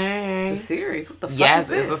 new thing. the series? What the fuck Yes, is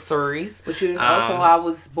this? it's a series. But you also, I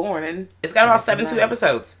was born in... It's got about 72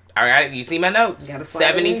 episodes. All right, you see my notes. Gotta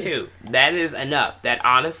slide it in. 72. That is enough. That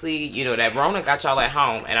honestly, that Rona got y'all at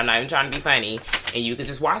home, and I'm not even trying to be funny, and you can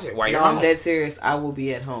just watch it while you're No, home. I'm dead serious. I will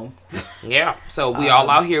be at home. Yeah. So we all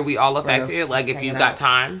out here, we all affected. just Like if hanging you've got out.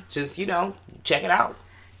 time, just check it out.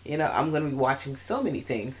 I'm going to be watching so many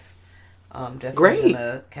things. Definitely Great. going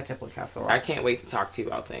to catch up with Castle Rock. I can't wait to talk to you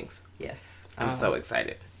about things. Yes. I'm so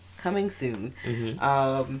excited. Coming soon.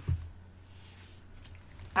 Mm-hmm.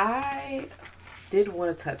 I did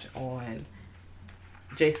want to touch on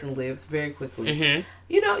Jason Lives very quickly. Mm-hmm.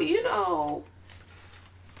 You know,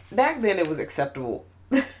 back then it was acceptable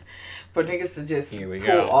for niggas to just Here we pull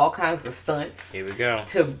go. all kinds of stunts Here we go.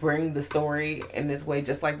 to bring the story in this way,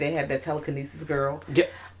 just like they had that telekinesis girl. Yeah.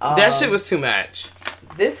 That shit was too much.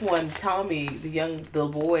 This one, Tommy, the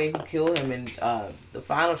boy who killed him in the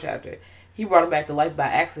final chapter, he brought him back to life by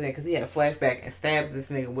accident because he had a flashback and stabs this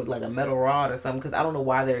nigga with like a metal rod or something. Because I don't know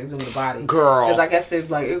why they're exhuming the body. Girl. Because I guess they're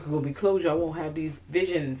like, it could be closure. I won't have these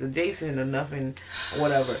visions of Jason or nothing, or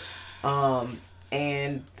whatever.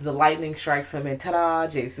 And the lightning strikes him, and ta-da!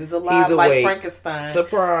 Jason's alive, He's like awake. Frankenstein.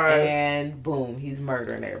 Surprise. And boom, he's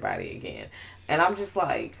murdering everybody again. And I'm just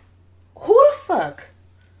like, who the fuck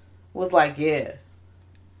was like, yeah,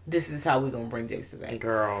 this is how we're gonna bring Jason back.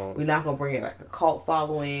 Girl. We're not gonna bring it like a cult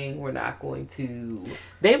following. We're not going to.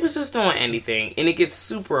 They was just doing anything, and it gets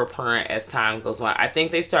super apparent as time goes on. I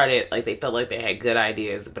think they started, they felt like they had good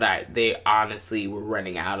ideas, but they honestly were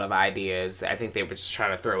running out of ideas. I think they were just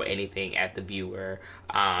trying to throw anything at the viewer.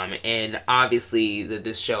 And obviously,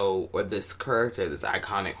 this show, or this character, this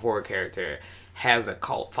iconic horror character, has a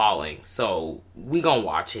cult following. So, we gonna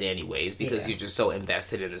watch it anyways, because you're just so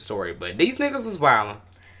invested in the story. But these niggas was wildin'.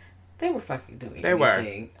 They were fucking doing They were.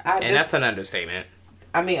 anything. And that's an understatement.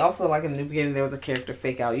 I mean, also, like in the beginning, there was a character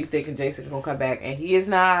fake out. You thinking Jason's gonna come back, and he is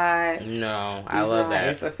not. No, I He's love not. that.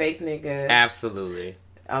 It's a fake nigga. Absolutely.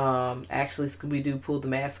 Actually, Scooby-Doo pulled the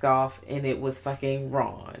mask off, and it was fucking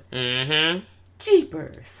Ron. Mm-hmm.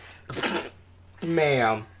 Jeepers.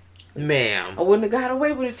 Ma'am. Ma'am. I wouldn't have got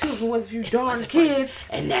away with it too if it was a few darn kids.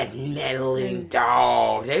 And that meddling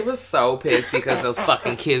dog. They was so pissed because those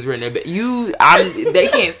fucking kids were in their bed. They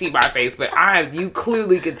can't see my face, but you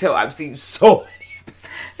clearly could tell I've seen so many episodes.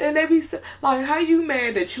 And they be so, like, how you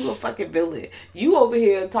mad that you a fucking villain? You over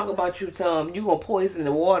here talking about you gonna poison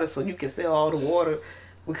the water so you can sell all the water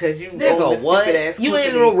because you own this stupid ass You company.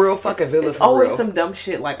 ain't no real fucking villain It's for always real. some dumb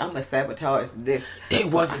shit like, I'm gonna sabotage this. They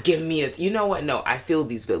wasn't giving me you know what? No, I feel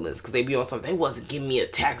these villains because they be on something. They wasn't giving me a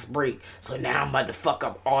tax break, so now I'm about to fuck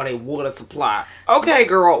up all their water supply. Okay,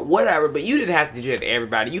 girl, whatever. But you didn't have to do that to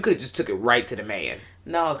everybody. You could have just took it right to the man.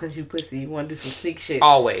 No, because you pussy. You want to do some sneak shit.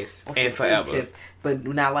 Always Or some and sneak forever. shit. But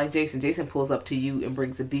not like Jason. Jason pulls up to you and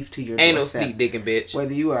brings the beef to your Ain't no doorstep. sneak digging, bitch.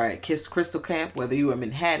 Whether you are at Kiss Crystal Camp, whether you are in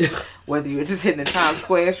Manhattan, whether you're just sitting in Times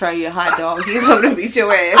Square trying to get a hot dog, he's going to beat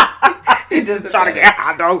your ass. He doesn't Trying to get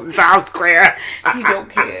hot dogs in Times Square. He don't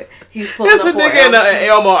care. He's pulling There's up a on nigga in Elm an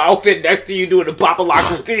Elmo outfit next to you doing the Papa Lock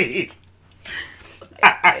routine.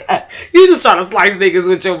 You just trying to slice niggas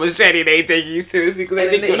with your machete. They ain't taking you seriously because they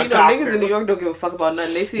think you're in a costume. niggas in New York don't give a fuck about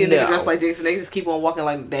nothing. They see a nigga dressed like Jason, they just keep on walking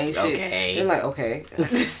like they ain't shit. Okay. They're like, okay.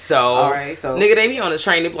 So, Alright, so- nigga, they be on the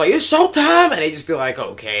train. They be like, it's showtime, and they just be like,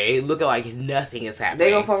 okay, looking like nothing is happening. They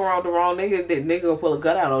gonna fuck around with the wrong nigga. The nigga gonna pull a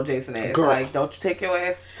gun out on Jason ass. Girl. Like, don't you take your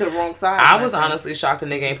ass to the wrong side. I was my friend. honestly shocked the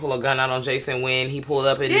nigga ain't pull a gun out on Jason when he pulled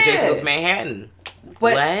up in Yeah. Jason's Manhattan.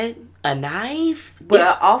 But- what? A knife? But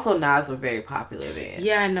Yes. also knives were very popular then.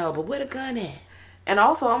 Yeah, I know, but where the gun at? And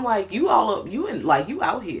also, I'm like, you out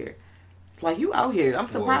here. Like, you out here. I'm Well,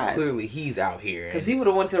 surprised. clearly he's out here. Because he would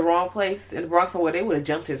have went to the wrong place in the Bronx somewhere. They would have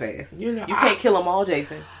jumped his ass. You know, you can't kill them all,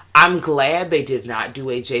 Jason. I'm glad they did not do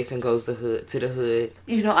a Jason Goes to the Hood.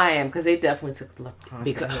 You know I am, because they definitely took the leprechaun to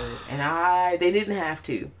the Because- hood. And they didn't have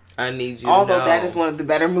to. I need you Although to know. that is one of the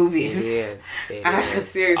better movies. Yes, it I'm is.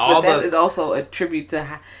 serious, All but that the- is also a tribute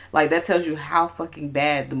to that tells you how fucking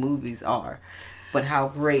bad the movies are, but how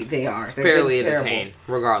great they are. They're fairly terrible. entertained,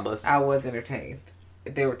 regardless. I was entertained.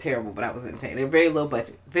 They were terrible, but I was entertained. They're very low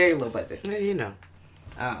budget. Very low budget. Yeah, you know.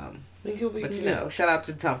 But you know, shout out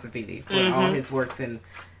to Thompson Beatty for all his works in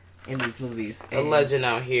these movies. A legend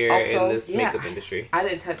out here Also, in this yeah, makeup industry. I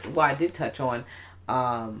did touch on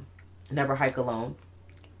Never Hike Alone.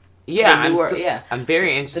 Yeah, the newer- I'm very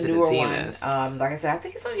The interested in newer seeing one. this. Like I said, I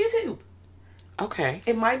think it's on YouTube. Okay.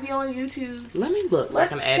 It might be on YouTube. Let me look so I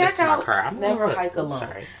Let's can add check this to my out cart. I'm Never gonna Hike look. Alone.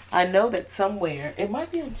 Sorry. I know that somewhere it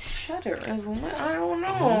might be on Shudder as well. I don't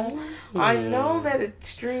know. I know that it's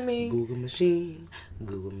streaming. Google machine.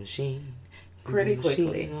 Google machine. Pretty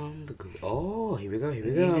quickly. On the Google. Oh, here we go.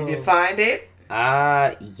 Did you find it?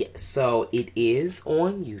 Yes. So it is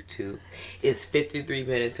on YouTube. It's 53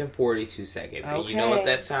 minutes and 42 seconds. And you know what Okay.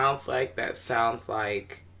 that sounds like? That sounds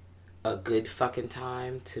like a good fucking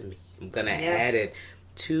time to me. I'm gonna Yes. add it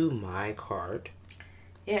to my card.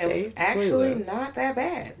 Yeah, it Save was actually playlist. not that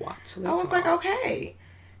bad. Watch I was like, okay,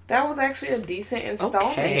 that was actually a decent installment.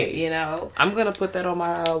 Okay. You know? I'm gonna put that on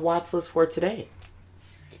my watch list for today.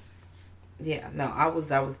 Yeah. No, I was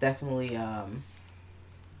definitely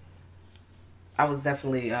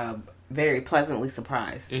very pleasantly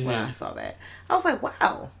surprised when I saw that. I was like,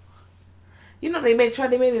 wow. You know, they made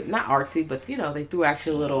it not artsy, but you know, they threw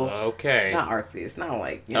actually a little Okay. not artsy. It's not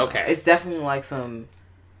like, you know, Okay. it's definitely like some,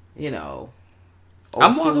 you know, old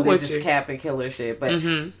I'm school, walking they with just you. cap and killer shit. But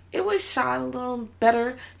Mm-hmm. it was shot a little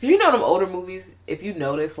better. Cause you know them older movies, if you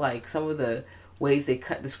notice, like some of the ways they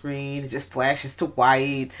cut the screen, it just flashes to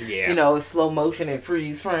white. Yeah. You know, it's slow motion and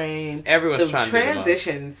freeze frame. Everyone's the trying to do the most.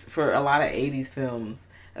 transitions for a lot of 80s films,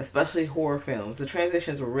 especially horror films, the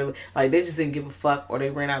transitions were really like they just didn't give a fuck, or they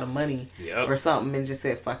ran out of money Yep. or something and just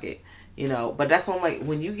said fuck it, you know. But that's when, like,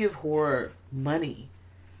 when you give horror money,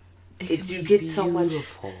 you get so much.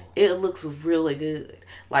 Beautiful. It looks really good.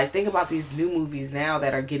 Like, think about these new movies now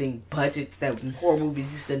that are getting budgets that horror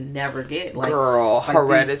movies used to never get. Like, Girl, like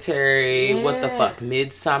Hereditary, these- what the Yeah. fuck,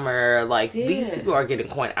 Midsummer, like these Yeah. people are getting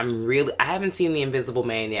coin. I haven't seen The Invisible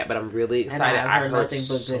Man yet, but I'm really excited. I've I've heard heard nothing but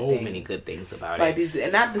good so things. many good things about like it. these,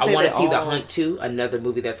 and not to I say want to that see The all- Hunt 2, another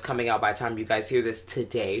movie that's coming out by the time you guys hear this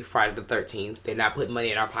today, Friday the 13th. They're not putting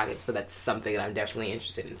money in our pockets, but that's something that I'm definitely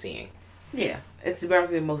interested in seeing. Yeah, it's about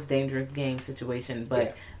to be the most dangerous game situation,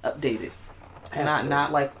 but updated. Absolutely.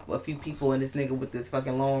 Not like a few people and this nigga with this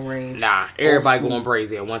fucking long range. Nah, everybody school. going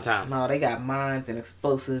crazy at one time. No, they got mines and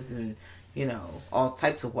explosives and, you know, all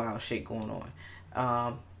types of wild shit going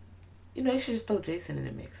on. You know, they should just throw Jason in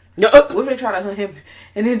the mix. What if they try to hunt him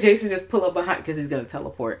and then Jason just pull up behind, because he's going to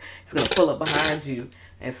teleport. He's going to pull up behind you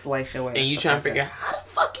and slice your ass. And you up trying to like figure out that. how the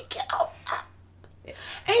fuck you get out?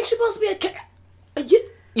 Ain't you supposed to be a cat?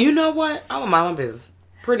 You know what? I'm gonna mind my business.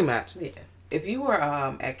 Pretty much. Yeah. If you were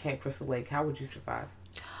at Camp Crystal Lake, how would you survive?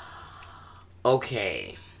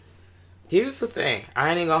 Okay. Here's the thing.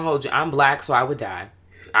 I ain't gonna hold you. I'm black, so I would die.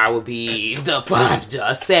 I would be I'm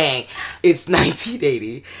just saying. It's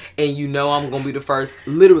 1980, and you know I'm gonna be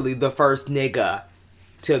literally the first nigga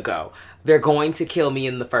to go. They're going to kill me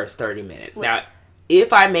in the first 30 minutes. Now,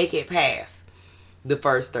 if I make it past the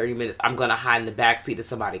first 30 minutes, I'm gonna hide in the backseat of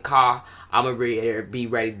somebody's car. I'm gonna be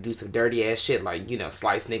ready to do some dirty ass shit, like,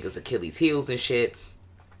 slice niggas' Achilles heels and shit.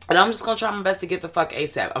 And I'm just gonna try my best to get the fuck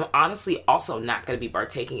ASAP. I'm honestly also not gonna be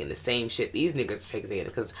partaking in the same shit these niggas are taking,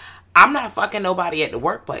 because I'm not fucking nobody at the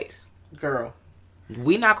workplace. Girl.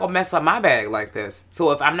 We not gonna mess up my bag like this.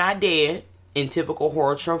 So if I'm not dead, in typical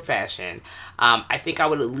horror trope fashion, I think I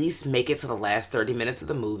would at least make it to the last 30 minutes of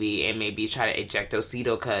the movie and maybe try to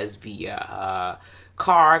ejectocito cuz via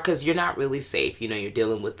car, because you're not really safe. You're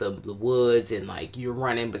dealing with the woods, and like you're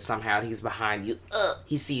running, but somehow he's behind you.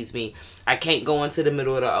 He sees me. I can't go into the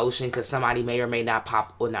middle of the ocean because somebody may or may not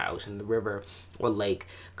pop, or not ocean, the river or lake,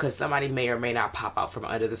 because somebody may or may not pop out from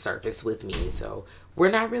under the surface with me. So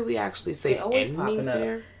we're not really actually safe. They always popping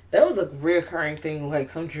up. That was a reoccurring thing, like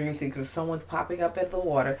some dream sequence. Someone's popping up at the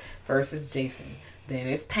water. First it's Jason, then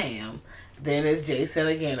it's Pam, then it's Jason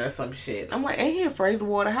again or some shit. I'm like, ain't he afraid of the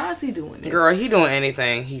water? How is he doing this? Girl, he doing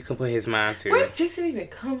anything he can put his mind to. Where did Jason even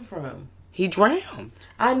come from? He drowned.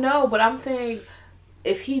 I know, but I'm saying,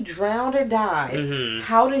 if he drowned or died,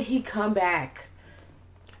 how did he come back?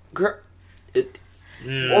 Girl,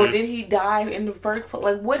 or did he die in the first place?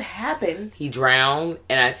 Like, what happened? He drowned,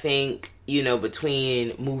 and I think,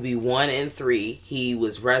 between movie 1 and 3, he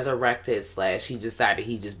was resurrected / he decided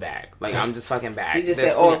he just back. Like, I'm just fucking back. He just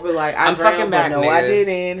said, I'm drowned, fucking back, no, nigga. I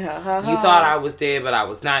didn't. You thought I was dead, but I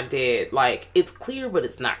was not dead. Like, it's clear, but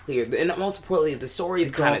it's not clear. And most importantly, the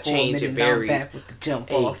stories kind of change. It varies. Back with the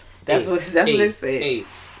jump off. That's what it said.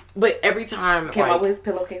 But every time, came out with his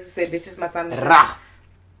pillowcase and said, "Bitch, is my time."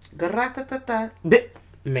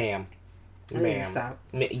 Ma'am. Stop.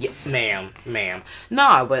 Ma'am.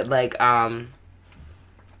 Nah, but like,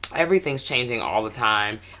 everything's changing all the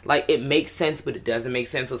time. Like, it makes sense, but it doesn't make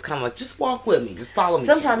sense. So it's kind of like, just walk with me. Just follow me.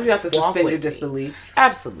 Sometimes you have to suspend your disbelief.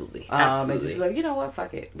 Absolutely. And just be like, you know what?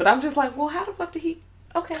 Fuck it. But I'm just like, well, how the fuck did he?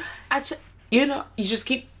 Okay. You just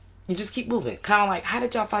keep moving. Kind of like, how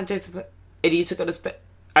did y'all find Jason? And you took her to spit.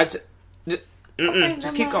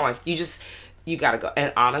 Just keep going. You gotta go.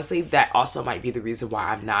 And honestly, that also might be the reason why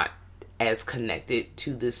I'm not as connected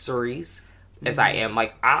to this series as I am.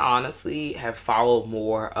 Like, I honestly have followed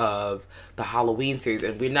more of the Halloween series,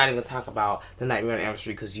 and we're not even talking about the Nightmare on Elm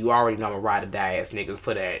Street, because you already know I'm a ride or die ass niggas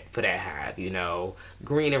for that hive,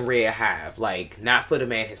 green and red hive. Like, not for the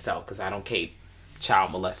man himself, because I don't cape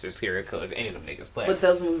child molesters, serial killers, any of them niggas. But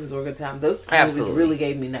those movies were a good time. Those movies really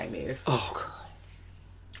gave me nightmares. Oh, girl.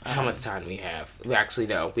 How much time do we have? We actually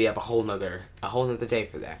know we have a whole nother day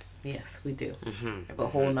for that. Yes, we do. We have a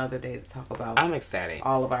whole nother day to talk about. I'm ecstatic.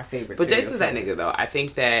 All of our favorites. But Jason's that nigga, though. I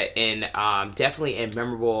think that in definitely in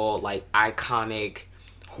memorable, like, iconic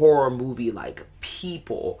horror movie, like,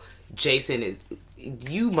 people, Jason is.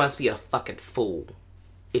 You must be a fucking fool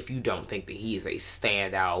if you don't think that he is a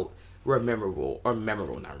standout, memorable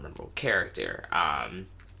character.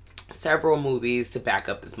 Several movies to back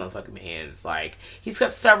up this motherfucking man's, like, he's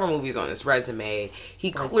got several movies on his resume.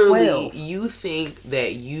 He clearly, 12. You think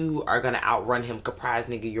that you are gonna outrun him. Surprise,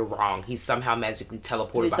 nigga, you're wrong. He's somehow magically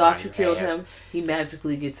teleported behind thought you killed him. He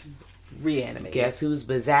magically gets reanimated. Guess who's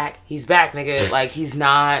back? He's back, nigga. Like, he's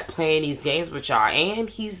not playing these games with y'all, and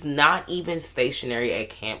he's not even stationary at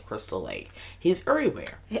Camp Crystal Lake. He's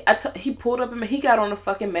everywhere. He pulled up and he got on a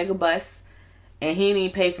fucking mega bus. And he didn't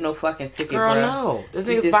even pay for no fucking ticket, girl, bro. No. This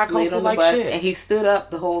nigga's bi-coastal like shit. And he stood up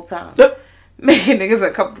the whole time. Making niggas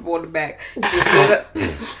uncomfortable in the back. Just stood up.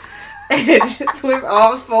 And just with his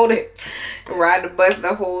arms folded. Ride the bus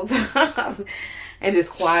the whole time. And just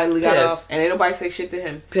quietly got off. And ain't nobody say shit to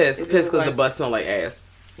him. Pissed because the bus smelled like ass.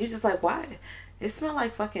 You're just like, why? It smelled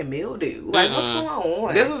like fucking mildew. Like, what's going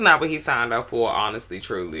on? This is not what he signed up for, honestly,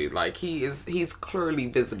 truly. Like, he's clearly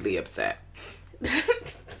visibly upset.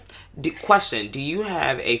 Question, do you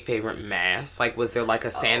have a favorite mask? Like, was there like a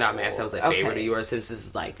standout mask that was a favorite of yours, since this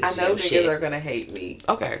is like this I know niggas shit? Are gonna hate me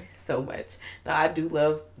so much. Now, I do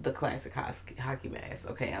love the classic hockey mask.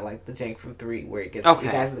 Okay, I like the jank from 3 where it gets you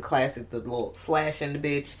guys the classic, the little slash in the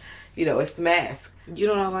bitch. It's the mask. You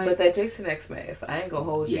know what I like? But that Jason X mask, I ain't gonna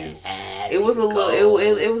hold you. It was a little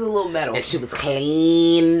it was a little metal. That shit was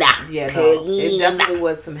clean. Yeah, no, it definitely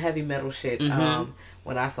was some heavy metal shit.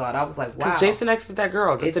 When I saw it, I was like, wow. Because Jason X is that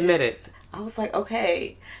girl. Just admit it. I was like,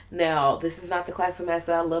 okay. Now, this is not the classic mask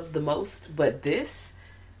that I love the most, but this,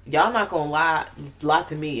 y'all not gonna lie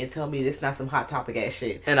to me and tell me this not some Hot Topic ass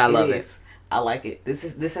shit. And I love it. I like it. This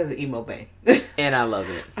has an emo bang. And I love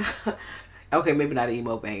it. Okay, maybe not an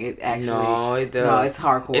emo bang. It actually No, it does. No, it's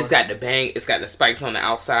hardcore. It's got the bang. It's got the spikes on the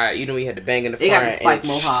outside. You know, we had the bang in the front. It got the spike and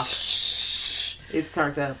mohawk. It's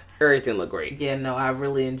turned up. Everything looked great. Yeah, no, I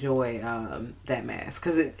really enjoy that mask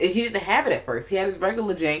because he didn't have it at first. He had his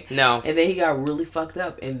regular jank. No. And then he got really fucked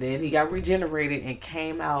up, and then he got regenerated and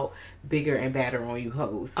came out bigger and badder on you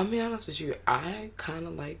hoes. I'll be honest with you. I kind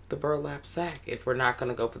of like the burlap sack. If we're not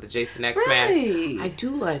gonna go for the Jason X Really? mask, I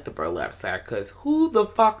do like the burlap sack because who the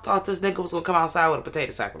fuck thought this nigga was gonna come outside with a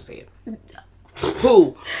potato sack on his head?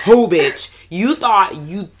 Who, bitch? You thought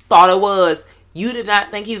it was. You did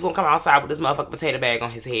not think he was gonna come outside with this motherfucking potato bag on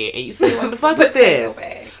his head, and you said, "What the fuck is this?"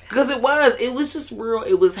 Because it was just real.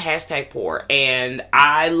 It was #poor, and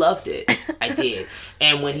I loved it. I did.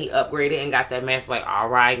 And when he upgraded and got that mask, like, all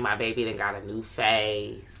right, my baby done got a new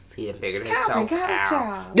face. He done figured himself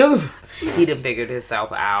out. He done figured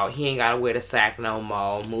himself out. He ain't gotta wear the sack no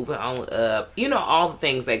more. Moving on up, you know, all the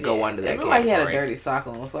things that go under that. It looked like he had a dirty sock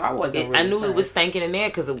on, so I wasn't. Really I knew it was stinking in there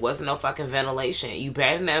because it wasn't no fucking ventilation. You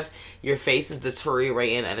bad enough your face is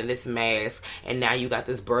deteriorating under this mask, and now you got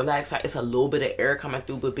this burlap sack. It's a little bit of air coming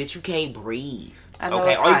through, but bitch, you can't breathe. I know okay,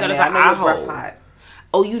 it's all you hot, got is man. an I know eye your breath hole. hot.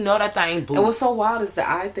 Oh, you know that thing boots. And what's so wild is the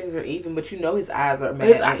eye things are even, but you know his eyes are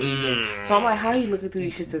mad uneven. So I'm like, how you looking through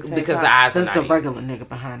these shits at the same Because time? the eyes are There's not a regular nigga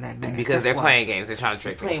behind that mask. Because they're playing games. They're trying to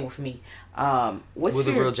trick He's playing you. with me. Will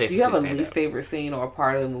the real Jason do you have a stand least up? favorite scene or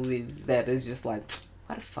part of the movie that is just like,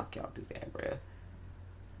 why the fuck y'all do that, bruh?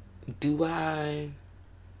 Do I?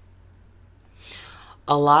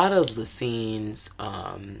 A lot of the scenes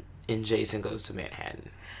in Jason Goes to Manhattan.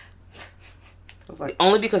 I was like,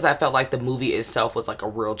 Only because I felt like the movie itself was like a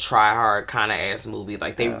real try-hard kind of ass movie.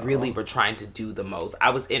 Like, they really were trying to do the most. I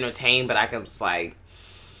was entertained, but I was like,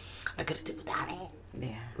 I could have did without it.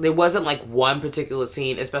 yeah. There wasn't like one particular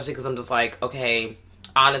scene, especially because I'm just like, okay,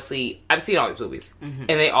 honestly, I've seen all these movies, and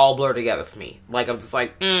they all blur together for me. Like, I'm just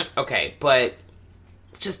like, okay. But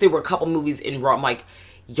just there were a couple movies in Raw, I'm like,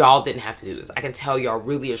 y'all didn't have to do this. I can tell y'all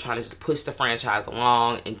really are trying to just push the franchise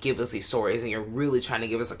along and give us these stories, and you're really trying to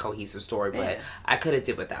give us a cohesive story, but I could have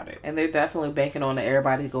did without it. And they're definitely banking on the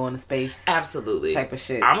everybody going to space Absolutely. type of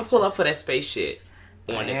shit. I'm going to pull up for that space shit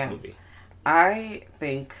on this am. movie. I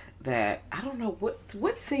think that, I don't know,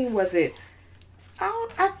 what scene was it?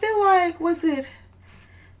 I feel like, was it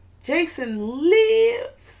Jason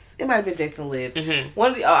Lives? It might have been Jason Lives. I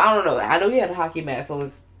don't know. I know he had a hockey mask, so it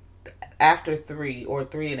was after 3 or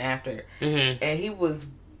 3 and after. And he was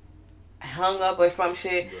hung up or some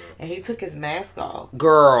shit, and he took his mask off.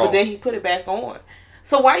 Girl. But then he put it back on.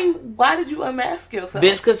 So why did you unmask yourself?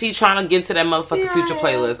 Bitch, because he's trying to get to that motherfucking Yeah, future yeah.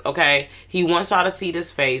 playlist, okay? He wants y'all to see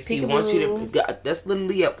this face. He wants you to... That's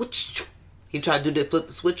literally up. He tried to do the flip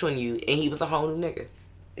the switch on you, and he was a whole new nigga.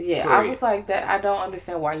 Yeah, Period. I was like that. I don't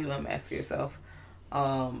understand why you unmask yourself.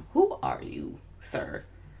 Who are you, sir?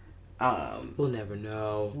 We'll never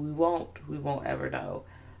know. We won't ever know.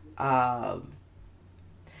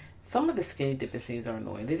 Some of the skinny dipping scenes are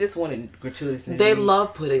annoying. They just wanted gratuitous nudity. They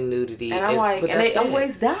love putting nudity. and I'm like, and they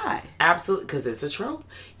always die. Absolutely, because it's a trope.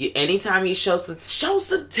 Anytime you show some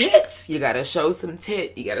tits, you gotta show some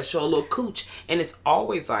tit. You gotta show a little cooch, and it's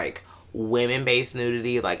always like women-based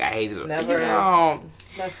nudity. Like, I hate it. Never. You know,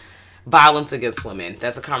 violence against women.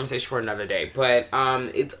 That's a conversation for another day. But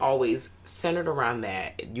it's always centered around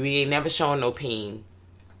that. You ain't never showing no peen.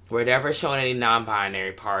 We're never showing any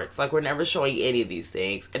non-binary parts. Like, we're never showing any of these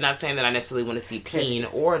things. And not saying that I necessarily want to see peen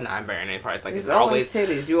or non-binary parts. Like, it's always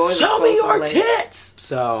titties. You always show me your exposed tits.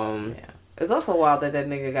 So Yeah. It's also wild that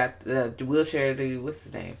nigga got the wheelchair dude. What's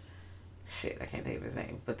his name? Shit, I can't think of his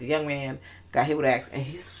name. But the young man got hit with an axe, and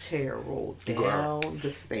his chair rolled down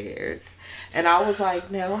the stairs. And I was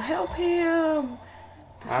like, "Now help him."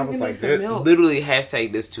 I was like, some milk. literally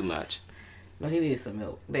hashtag this too much. No, he needed some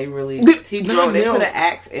milk. They really Not they milk. put an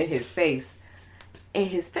axe in his face. In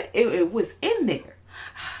his face, it was in there.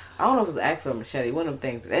 I don't know if it was an axe or a machete. One of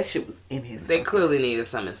them things. That shit was in his. They face. clearly needed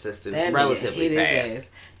some assistance That nigga relatively hit his fast. ass,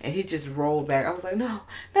 and he just rolled back. I was like, no.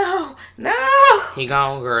 He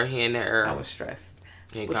gone, girl. He in there. I was stressed.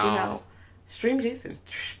 He But gone. you know, stream Jason.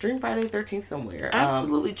 Stream Friday the 13th somewhere.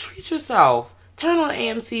 Absolutely, treat yourself. Turn on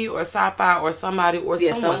AMC or Sci-Fi or somebody or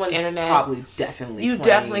someone's internet. Probably definitely. You playing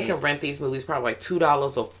definitely it. can rent these movies probably like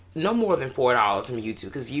 $2 or no more than $4 from YouTube.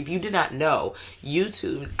 Because if you did not know,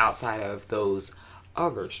 YouTube, outside of those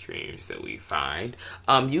other streams that we find,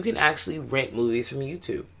 you can actually rent movies from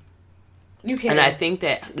YouTube. You can. And I think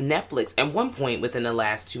that Netflix, at one point within the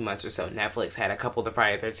last 2 months or so, Netflix had a couple of the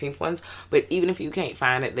Friday the 13th ones. But even if you can't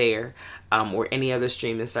find it there, or any other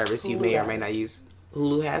streaming service you may or may not use,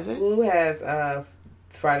 Hulu has it? Hulu has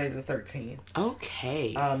Friday the 13th.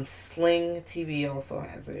 Okay. Sling TV also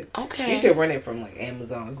has it. Okay. You can rent it from like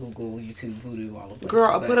Amazon, Google, YouTube, Vudu, all of those.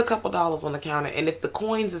 Girl, I'll put a couple dollars on the counter, and if the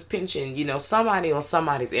coins is pinching, somebody on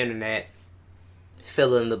somebody's internet,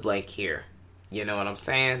 fill in the blank here. You know what I'm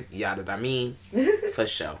saying? Yada I mean. For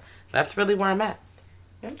sure. That's really where I'm at.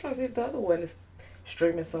 I'm trying to see if the other one is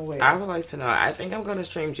streaming somewhere. I would like to know. I think I'm going to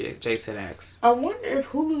stream Jason X. I wonder if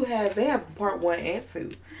Hulu they have part 1 and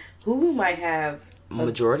 2. Hulu might have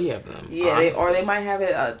majority of them. Yeah, they might have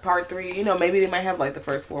it part 3. Maybe they might have like the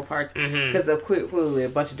first 4 parts because of Hulu, a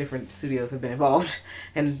bunch of different studios have been involved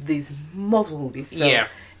in these multiple movies. So yeah,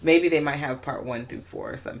 maybe they might have part 1 through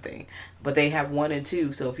 4 or something. But they have 1 and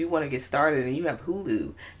 2. So if you want to get started and you have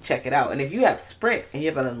Hulu, check it out. And if you have Sprint and you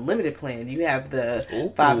have an unlimited plan, you have the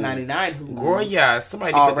 $5.99 Hulu. Girl, yeah,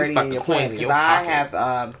 somebody put this fucking coins in your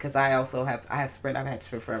pocket. Because I have Sprint. I've had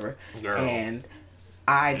Sprint forever. Girl. And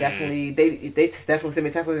I definitely, they definitely sent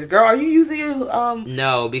me a text message. Girl, are you using your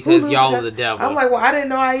No, because Hulu? y'all are the devil. I'm like, well, I didn't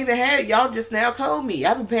know I even had it. Y'all just now told me.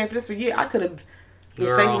 I've been paying for this for years. I could have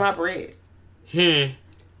been saving my bread.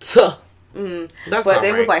 That's but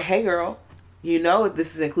they right. was like, hey, girl,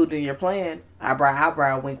 this is included in your plan.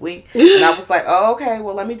 Eyebrow, wink, wink. And I was like, oh, okay.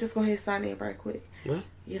 Well, let me just go ahead and sign in right quick. What?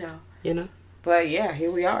 You know. But yeah,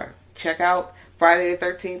 here we are. Check out Friday the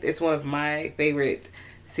 13th. It's one of my favorite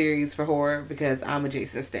series for horror because I'm a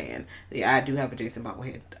Jason stan. Yeah, I do have a Jason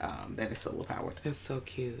bobblehead that is solar powered. That's so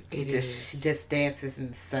cute. She just dances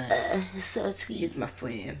in the sun. So sweet. He's my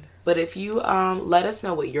friend. But if you let us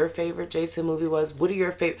know what your favorite Jason movie was, what are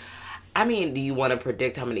your favorite? I mean, do you want to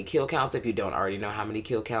predict how many kill counts? If you don't already know how many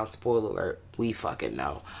kill counts, spoiler alert, we fucking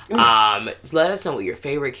know. Let us know what your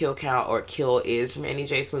favorite kill count or kill is from any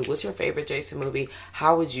Jason movie. What's your favorite Jason movie?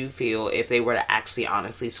 How would you feel if they were to actually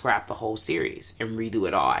honestly scrap the whole series and redo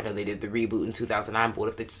it all? I know they did the reboot in 2009, but what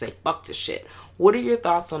if they just say, fuck this shit? What are your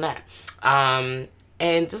thoughts on that?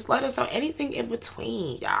 And just let us know anything in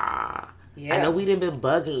between, y'all. Yeah. I know we done been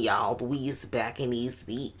bugging y'all, but we is back in East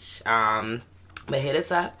Beach. But hit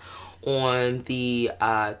us up on the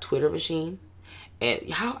Twitter machine. And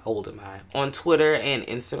how old am I? On Twitter and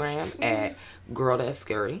Instagram at Girl That's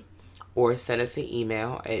Scary. Or send us an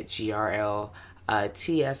email at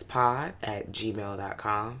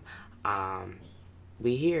grltspod@gmail.com.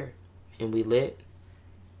 We here. And we lit.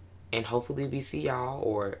 And hopefully we see y'all.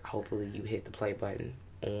 Or hopefully you hit the play button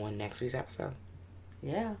on next week's episode.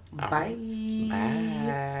 Yeah. All Bye. Right.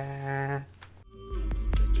 Bye.